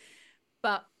many.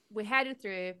 But we headed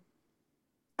through.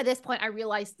 At this point, I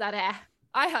realized that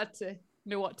I had to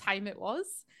know what time it was.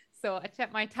 So I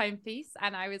checked my timepiece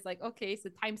and I was like, okay, so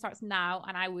time starts now.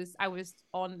 And I was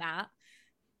on that.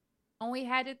 And we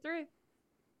headed through.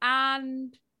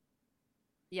 And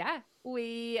yeah,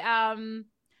 we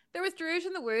there was Druge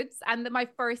in the woods, and my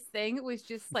first thing was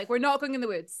just like, we're not going in the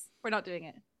woods. We're not doing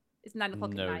it. It's 9:00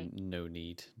 at night. No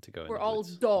need to go in We're the all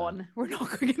woods. dawn. No. We're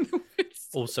not going in the woods.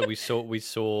 Also, we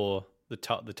saw the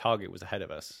target was ahead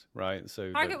of us, right?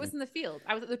 So target was in the field.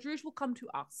 I was like, the Druge will come to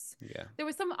us. Yeah. There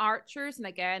were some archers, and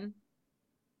again,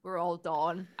 we're all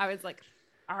dawn. I was like,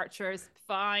 archers,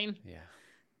 fine. Yeah.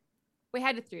 We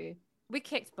headed through. We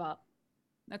kicked butt.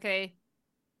 Okay.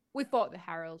 We fought the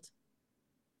Herald.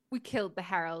 We killed the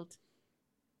Herald.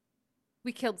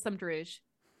 We killed some Druge.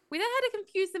 We then had a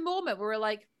confusing moment where we're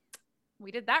like,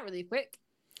 we did that really quick.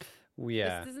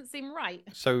 Yeah. This doesn't seem right.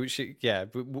 So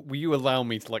will you allow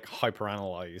me to like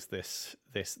hyperanalyze this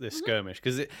skirmish?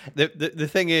 Because the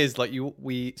thing is, like,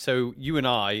 you and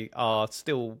I are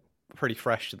still pretty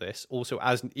fresh to this. Also,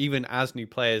 as new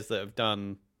players that have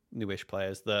done newish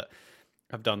players that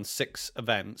have done 6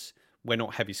 events, we're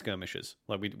not heavy skirmishers.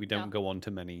 Like we don't go on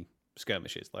to many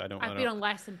skirmishes. Like I've been on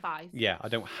less than 5. Yeah, I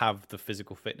don't have the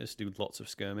physical fitness to do lots of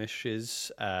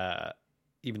skirmishes.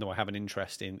 Even though I have an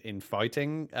interest in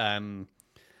fighting,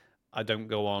 I don't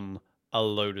go on a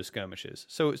load of skirmishes.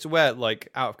 So we're like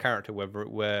out of character.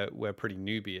 We're pretty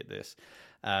newbie at this.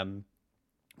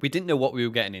 We didn't know what we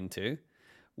were getting into.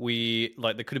 There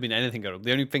could have been anything going on.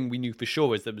 The only thing we knew for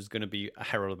sure is there was going to be a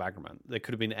Herald of Agraman. There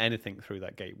could have been anything through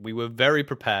that gate. We were very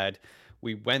prepared.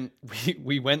 We went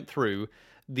through.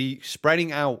 The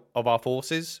spreading out of our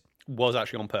forces was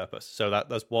actually on purpose. So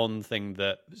that's one thing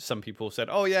that some people said,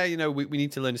 oh yeah, we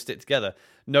need to learn to stick together.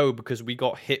 No, because we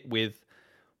got hit with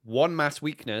 1 mass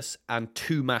weakness and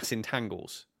 2 mass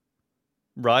entangles.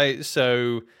 Right?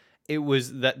 So it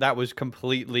was that was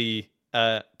completely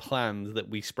planned that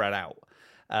we spread out.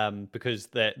 Because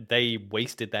they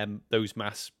wasted those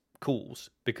mass calls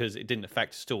because it didn't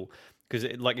affect us at all. Because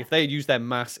if they had used their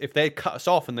mass, if they had cut us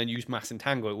off and then used mass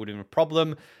entangle, it would have been a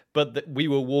problem. But we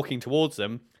were walking towards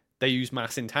them, they used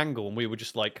mass entangle, and we were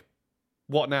just like,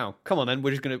 "What now? Come on, then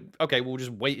we're just we'll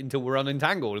just wait until we're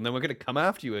unentangled, and then we're gonna come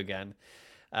after you again."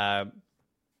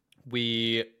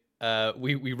 We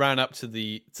ran up to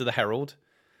the Herald.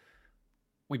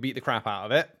 We beat the crap out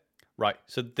of it. Right,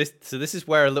 so this is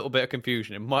where a little bit of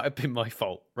confusion. It might have been my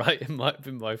fault, right? It might have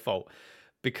been my fault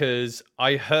because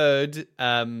I heard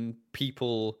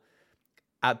people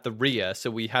at the rear,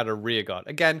 so we had a rear guard.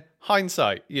 Again,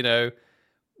 hindsight,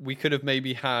 we could have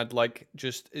maybe had like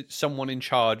just someone in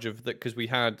charge of that, because we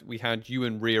had you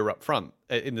and rear up front,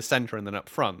 in the center, and then up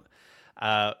front.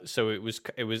 So it was.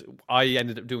 I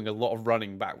ended up doing a lot of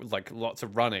running back, like lots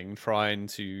of running, trying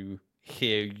to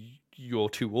hear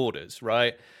your 2 orders,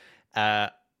 right?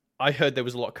 I heard there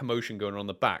was a lot of commotion going on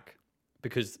the back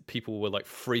because people were like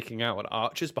freaking out at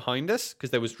archers behind us because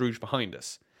there was Druge behind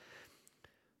us.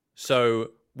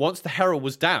 So once the Herald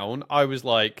was down, I was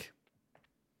like,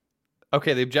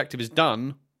 okay, the objective is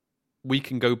done. We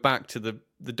can go back to the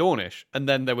Dornish. And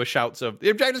then there were shouts of, the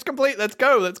objective's complete, let's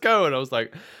go. And I was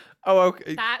like, oh,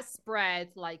 okay. That spread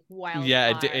like wildfire.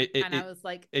 Yeah, and I was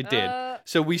like, it did.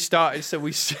 So we started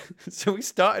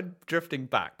drifting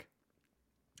back.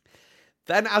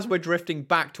 Then as we're drifting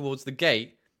back towards the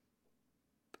gate,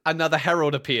 another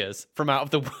Herald appears from out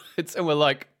of the woods, and we're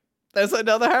like, there's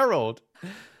another Herald.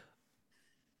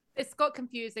 It's got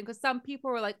confusing because some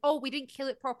people were like, oh, we didn't kill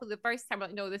it properly the first time. I'm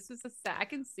like, no, this was the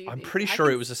second. I'm pretty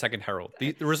sure it was the second Herald.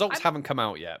 The results haven't come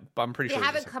out yet, but I'm pretty sure they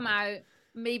haven't come out.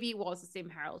 Maybe it was the same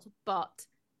Herald, but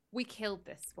we killed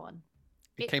this one.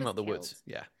 It came out the woods,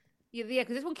 yeah. Yeah,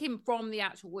 because this one came from the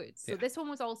actual woods. So this one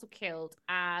was also killed,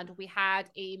 and we had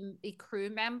a crew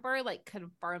member like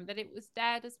confirm that it was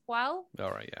dead as well.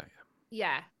 All right,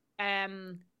 yeah.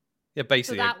 Yeah, basically.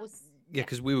 So that was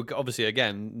because we were obviously,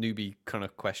 again, newbie kind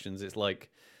of questions. It's like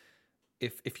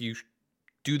if you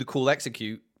do the cool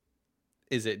execute,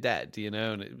 is it dead?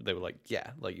 And they were like,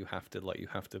 yeah, you have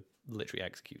to literally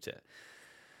execute it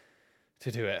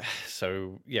to do it.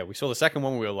 So yeah, we saw the second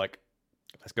one. We were like,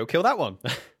 let's go kill that one.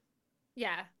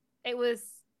 Yeah, it was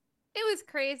It was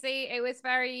crazy. It was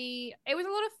a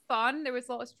lot of fun. There was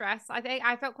a lot of stress. I think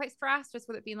I felt quite stressed just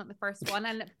with it being like the first one.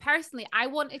 And personally, I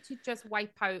wanted to just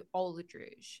wipe out all the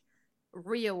Druge.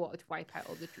 Ria wanted to wipe out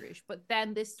all the Druge. But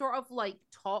then this sort of like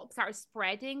talk started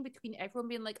spreading between everyone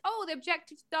being like, oh, the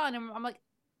objective's done. And I'm like,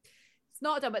 it's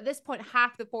not done. But at this point,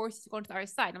 half the force is going to the other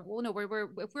side. I'm like, well, no,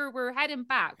 we're heading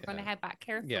back. We're going to head back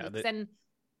carefully. Yeah, then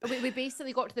we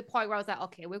basically got to the point where I was like,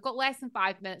 okay, we've got less than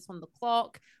 5 minutes on the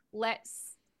clock.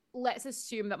 Let's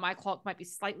assume that my clock might be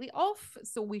slightly off,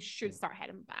 so we should start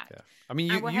heading back. Yeah. I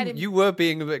mean, you were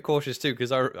being a bit cautious too,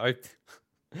 because I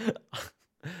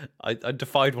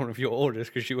defied one of your orders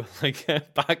because you were like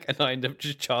back, and I ended up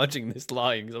just charging this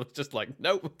line because I was just like,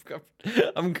 nope,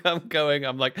 I'm going.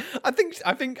 I'm like, I think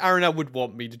Aranel would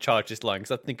want me to charge this line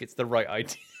because I think it's the right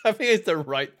idea. I think it's the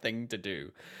right thing to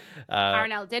do.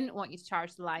 Aranel didn't want you to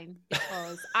charge the line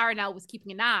because Aranel was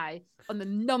keeping an eye on the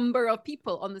number of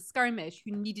people on the skirmish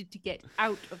who needed to get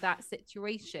out of that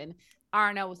situation.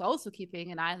 Aranel was also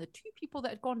keeping an eye on the 2 people that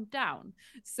had gone down,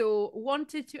 so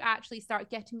wanted to actually start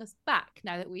getting us back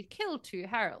now that we'd killed 2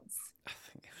 heralds. I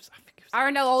think it was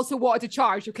Aranel also wanted to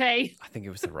charge. Okay, I think it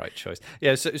was the right choice.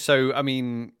 Yeah. So I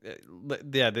mean,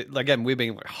 yeah. Again, we're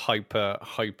being like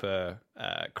hyper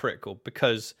critical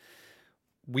because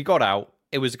we got out.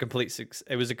 It was a complete success.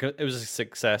 It was a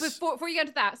success. Before you get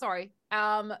into that, sorry.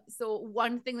 So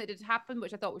one thing that did happen,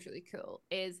 which I thought was really cool,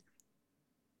 is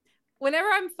whenever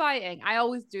I'm fighting, I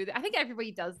always do that. I think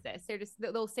everybody does this.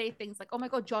 They'll say things like, "Oh my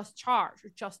god, just charge,"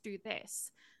 or "Just do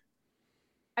this."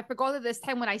 I forgot that this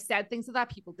time when I said things like that,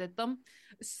 people did them.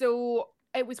 So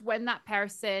it was when that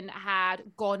person had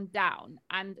gone down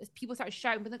and people started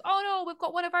shouting, like, "Oh no, we've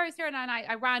got one of ours here!" And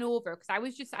I ran over because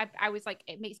I was like,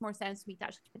 it makes more sense for me to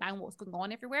actually keep an eye on what's going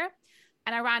on everywhere.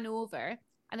 And I ran over,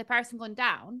 and the person gone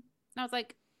down, and I was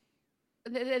like.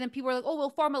 And then people were like, "Oh,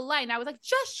 we'll form a line." I was like,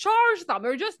 "Just charge them,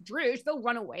 or just Druge, they'll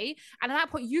run away." And at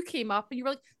that point, you came up and you were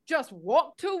like, "Just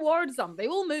walk towards them, they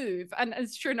will move." And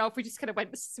sure enough, we just kind of went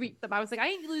to sweep them. I was like, "I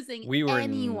ain't losing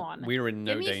anyone." We were in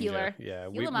no danger. Healer. Yeah,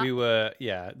 we were.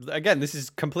 Yeah, again, this is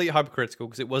complete hypercritical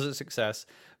because it was a success,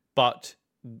 but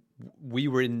we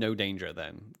were in no danger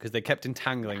then because they kept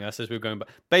entangling us as we were going. But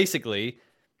basically.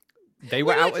 They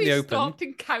were out in the open. Stopped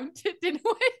and counted, didn't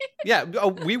we? Yeah. Oh,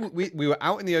 we were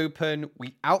out in the open.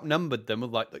 We outnumbered them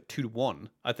with like 2-1,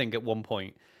 I think, at one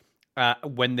point.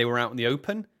 When they were out in the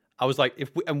open, I was like,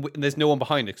 and there's no one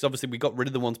behind us because obviously we got rid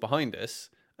of the ones behind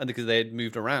us, and because they had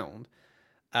moved around.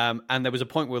 And there was a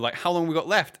point where like, how long we got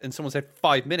left? And someone said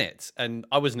 5 minutes, and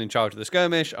I wasn't in charge of the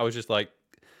skirmish. I was just like,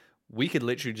 we could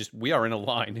literally we are in a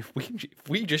line. If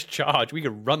we just charge, we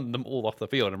could run them all off the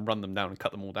field and run them down and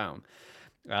cut them all down.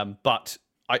 But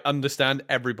I understand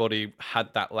everybody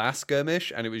had that last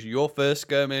skirmish and it was your first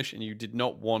skirmish and you did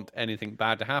not want anything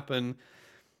bad to happen.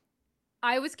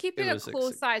 I was keeping a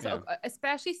close eye,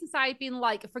 especially since I'd been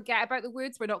like, forget about the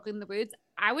woods, we're not going in the woods.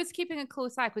 I was keeping a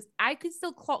close eye because I could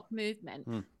still clock movement.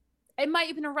 It might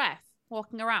have been a ref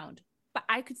walking around, but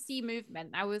I could see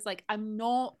movement. I was like, I'm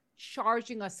not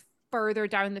charging us further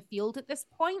down the field at this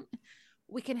point.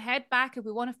 We can head back. If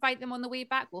we want to fight them on the way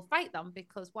back, we'll fight them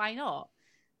because why not?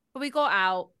 But we got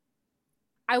out.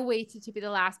 I waited to be the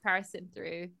last person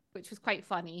through, which was quite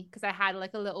funny because I had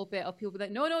like a little bit of people like,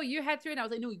 no, you head through. And I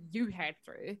was like, no, you head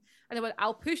through. And they went,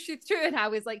 I'll push you through. And I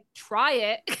was like, try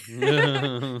it.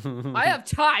 I have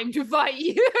time to fight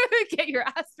you. Get your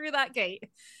ass through that gate.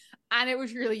 And it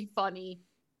was really funny.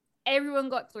 Everyone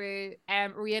got through.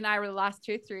 Rhea and I were the last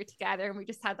 2 through together. And we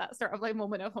just had that sort of like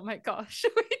moment of, oh my gosh,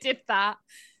 we did that.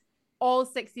 All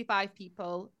 65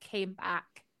 people came back.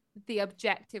 The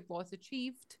objective was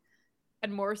achieved,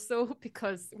 and more so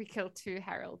because we killed 2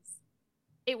 heralds.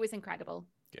 It was incredible.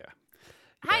 Yeah.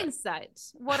 Hindsight,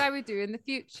 what I would do in the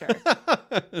future.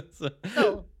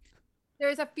 So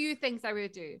there's a few things I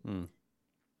would do.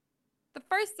 The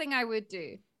first thing I would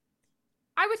do,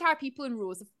 I would have people in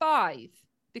rows of 5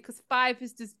 because 5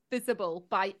 is just visible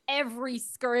by every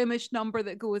skirmish number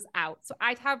that goes out. So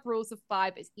I'd have rows of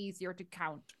 5. It's easier to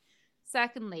count.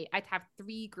 Secondly, I'd have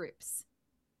 3 groups.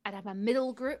 I'd have a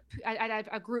middle group. I'd have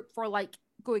a group for like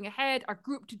going ahead, a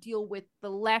group to deal with the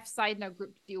left side, and a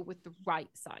group to deal with the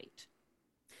right side.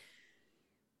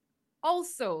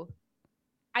 Also,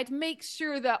 I'd make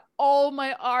sure that all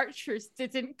my archers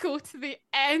didn't go to the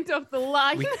end of the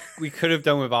line. We could have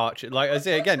done with archers. Like I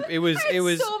say again, it was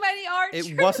so many archers.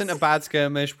 It wasn't a bad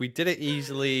skirmish. We did it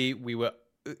easily. We were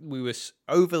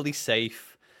overly safe.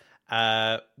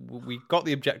 We got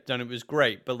the objective done. It was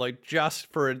great, but like just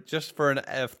for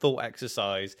a thought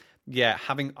exercise, yeah,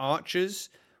 having archers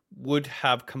would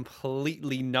have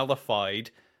completely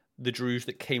nullified the Druze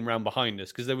that came round behind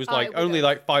us, because there was it only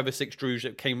would've. 5 or 6 Druze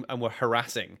that came and were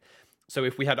harassing. So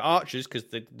if we had archers, because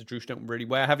the Druze don't really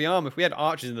wear heavy armor, if we had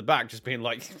archers in the back just being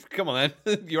like, come on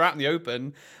then, you're out in the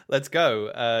open, let's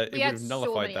go, it would have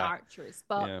nullified so many that. archers,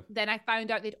 but then I found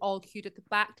out they'd all queued at the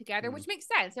back together, which makes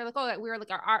sense. They're like, oh, we're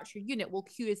like our archer unit, we'll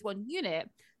queue as one unit.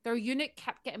 Their unit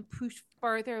kept getting pushed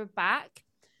further back,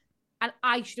 and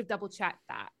I should have double checked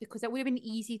that, because that would have been an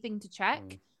easy thing to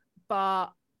check. But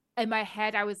in my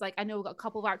head, I was like, I know we've got a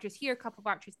couple of archers here, a couple of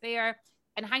archers there.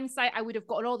 In hindsight, I would have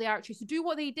gotten all the archers to do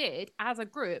what they did as a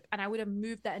group, and I would have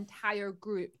moved the entire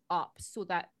group up so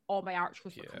that all my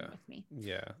archers were coming with me.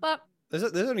 Yeah. But there's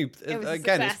only,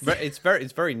 again, it's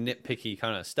very nitpicky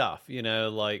kind of stuff,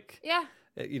 like,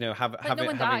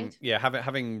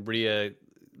 having Rhea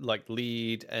like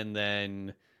lead, and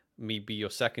then me be your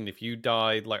second if you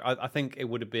died. Like, I think it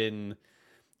would have been,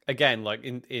 again, like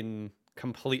in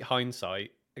complete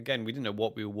hindsight, again, we didn't know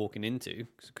what we were walking into,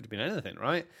 because it could have been anything,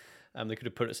 right? They could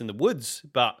have put us in the woods,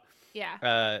 but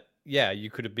you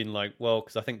could have been like, well,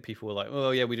 because I think people were like,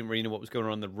 oh yeah, we didn't really know what was going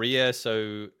on in the rear,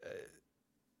 so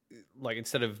like,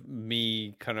 instead of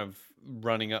me kind of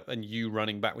running up and you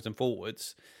running backwards and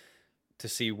forwards to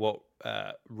see what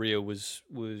Rhea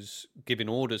was giving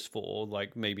orders for,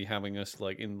 like maybe having us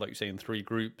like you say in 3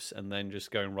 groups, and then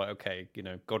just going, right, okay,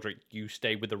 Godric, you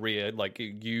stay with the rear, like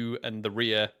you and the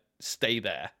rear stay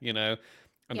there,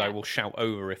 and I will shout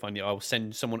over if I need. I'll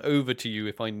send someone over to you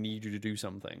if I need you to do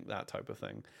something, that type of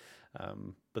thing.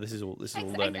 But this is all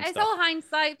learning it's stuff. all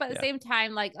hindsight, but at the same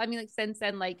time, like, I mean, like, since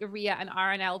then, like, Rhea and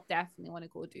RNL definitely want to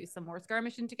go do some more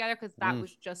skirmishing together, because that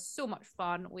was just so much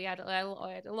fun. We had a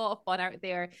lot of fun out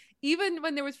there, even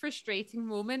when there was frustrating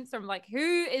moments. I'm like,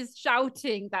 who is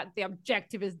shouting that the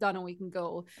objective is done and we can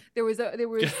go? There was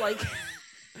like.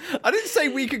 I didn't say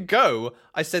we could go.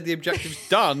 I said the objective's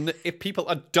done. If people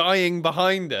are dying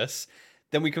behind us,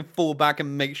 then we can fall back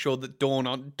and make sure that Dawn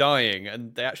aren't dying.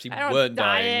 And they actually weren't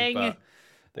dying, but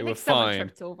they were fine.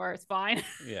 Tripped over. It's fine.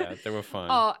 Yeah, they were fine.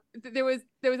 Oh, there was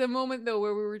a moment though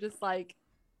where we were just like,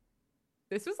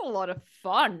 this was a lot of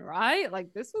fun, right?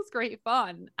 Like, this was great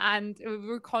fun. And we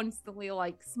were constantly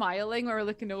like smiling or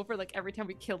looking over, like every time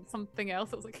we killed something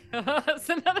else. I was like, that's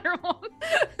another one.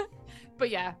 But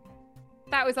yeah,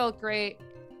 that was all great.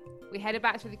 We headed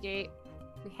back to the gate.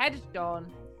 We headed to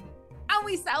Dawn. And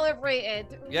we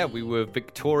celebrated. Yeah, we were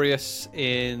victorious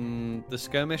in the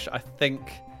skirmish. I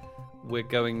think we're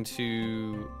going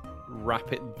to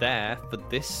wrap it there for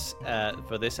this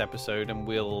episode, and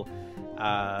we'll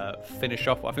finish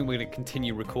off. I think we're going to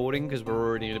continue recording because we're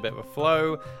already in a bit of a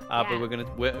flow. But we're going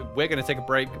to take a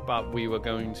break, but we were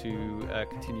going to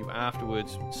continue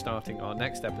afterwards, starting our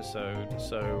next episode.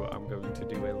 So I'm going to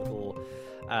do a little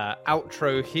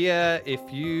outro here. If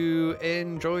you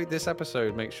enjoyed this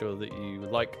episode, make sure that you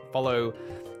like, follow,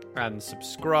 and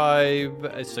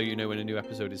subscribe so you know when a new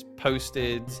episode is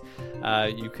posted.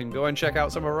 You can go and check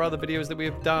out some of our other videos that we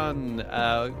have done,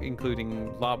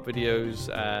 including LARP videos.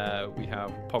 We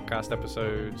have podcast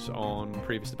episodes on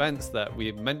previous events that we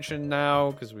have mentioned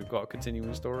now, because we've got a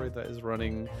continuing story that is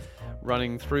running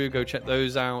through. Go check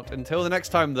those out. Until the next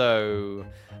time, though,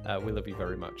 we love you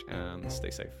very much, and stay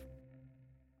safe.